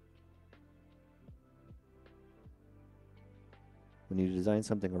 When you design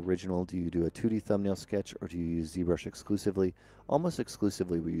something original, do you do a 2D thumbnail sketch or do you use Zbrush exclusively? Almost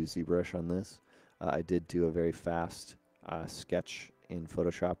exclusively we use Zbrush on this. I did do a very fast sketch in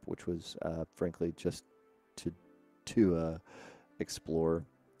Photoshop, which was frankly just to explore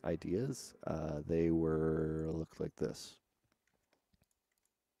ideas. They looked like this.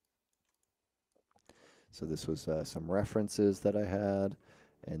 So this was some references that I had,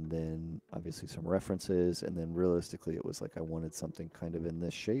 and then obviously some references, and then realistically it was like I wanted something kind of in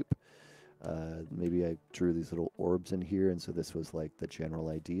this shape. Maybe I drew these little orbs in here, and so this was like the general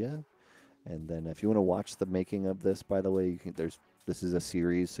idea. And then if you want to watch the making of this, by the way, you can, this is a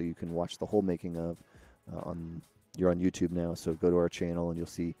series, so you can watch the whole making of you're on YouTube now, so go to our channel and you'll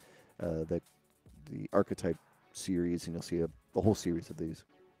see the Archetype series, and you'll see the whole series of these.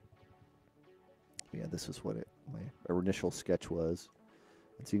 Yeah, this is what my initial sketch was.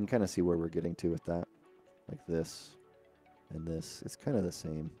 And so you can kind of see where we're getting to with that. Like this and this. It's kind of the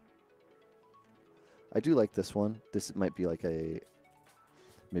same. I do like this one. This might be like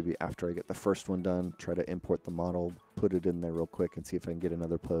maybe after I get the first one done, try to import the model, put it in there real quick and see if I can get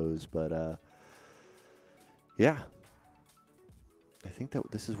another pose. But yeah, I think that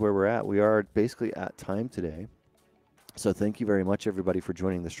this is where we're at. We are basically at time today. So thank you very much, everybody, for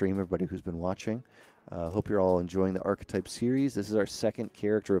joining the stream, everybody who's been watching. Hope you're all enjoying the Archetype series. This is our second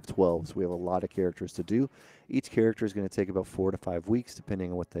character of 12, so we have a lot of characters to do. Each character is going to take about 4 to 5 weeks,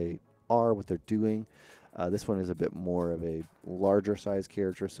 depending on what they are, what they're doing. This one is a bit more of a larger size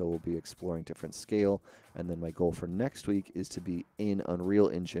character, so we'll be exploring different scale. And then my goal for next week is to be in Unreal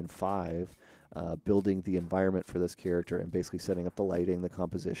Engine 5, building the environment for this character and basically setting up the lighting, the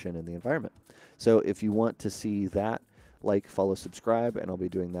composition, and the environment. So if you want to see that, like, follow, subscribe, and I'll be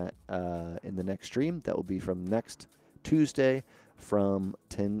doing that in the next stream. That will be from next Tuesday from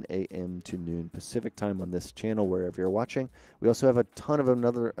 10 a.m. to noon Pacific time on this channel, wherever you're watching. We also have a ton of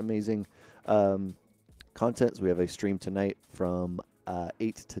another amazing content. So we have a stream tonight from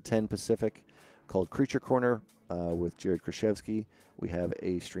 8 to 10 Pacific called Creature Corner with Jared Kraszewski. We have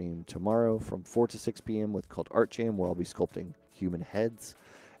a stream tomorrow from 4 to 6 p.m. called Art Jam, where I'll be sculpting human heads.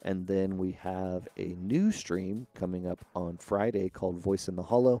 And then we have a new stream coming up on Friday called Voice in the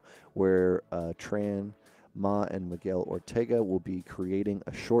Hollow, where Tran, Ma, and Miguel Ortega will be creating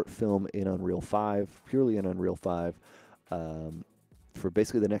a short film in Unreal 5, purely in Unreal 5, for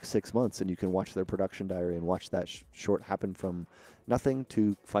basically the next 6 months. And you can watch their production diary and watch that short happen from nothing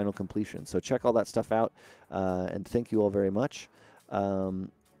to final completion. So check all that stuff out, and thank you all very much.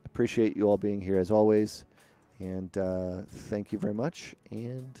 Appreciate you all being here as always. And thank you very much,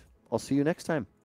 and I'll see you next time.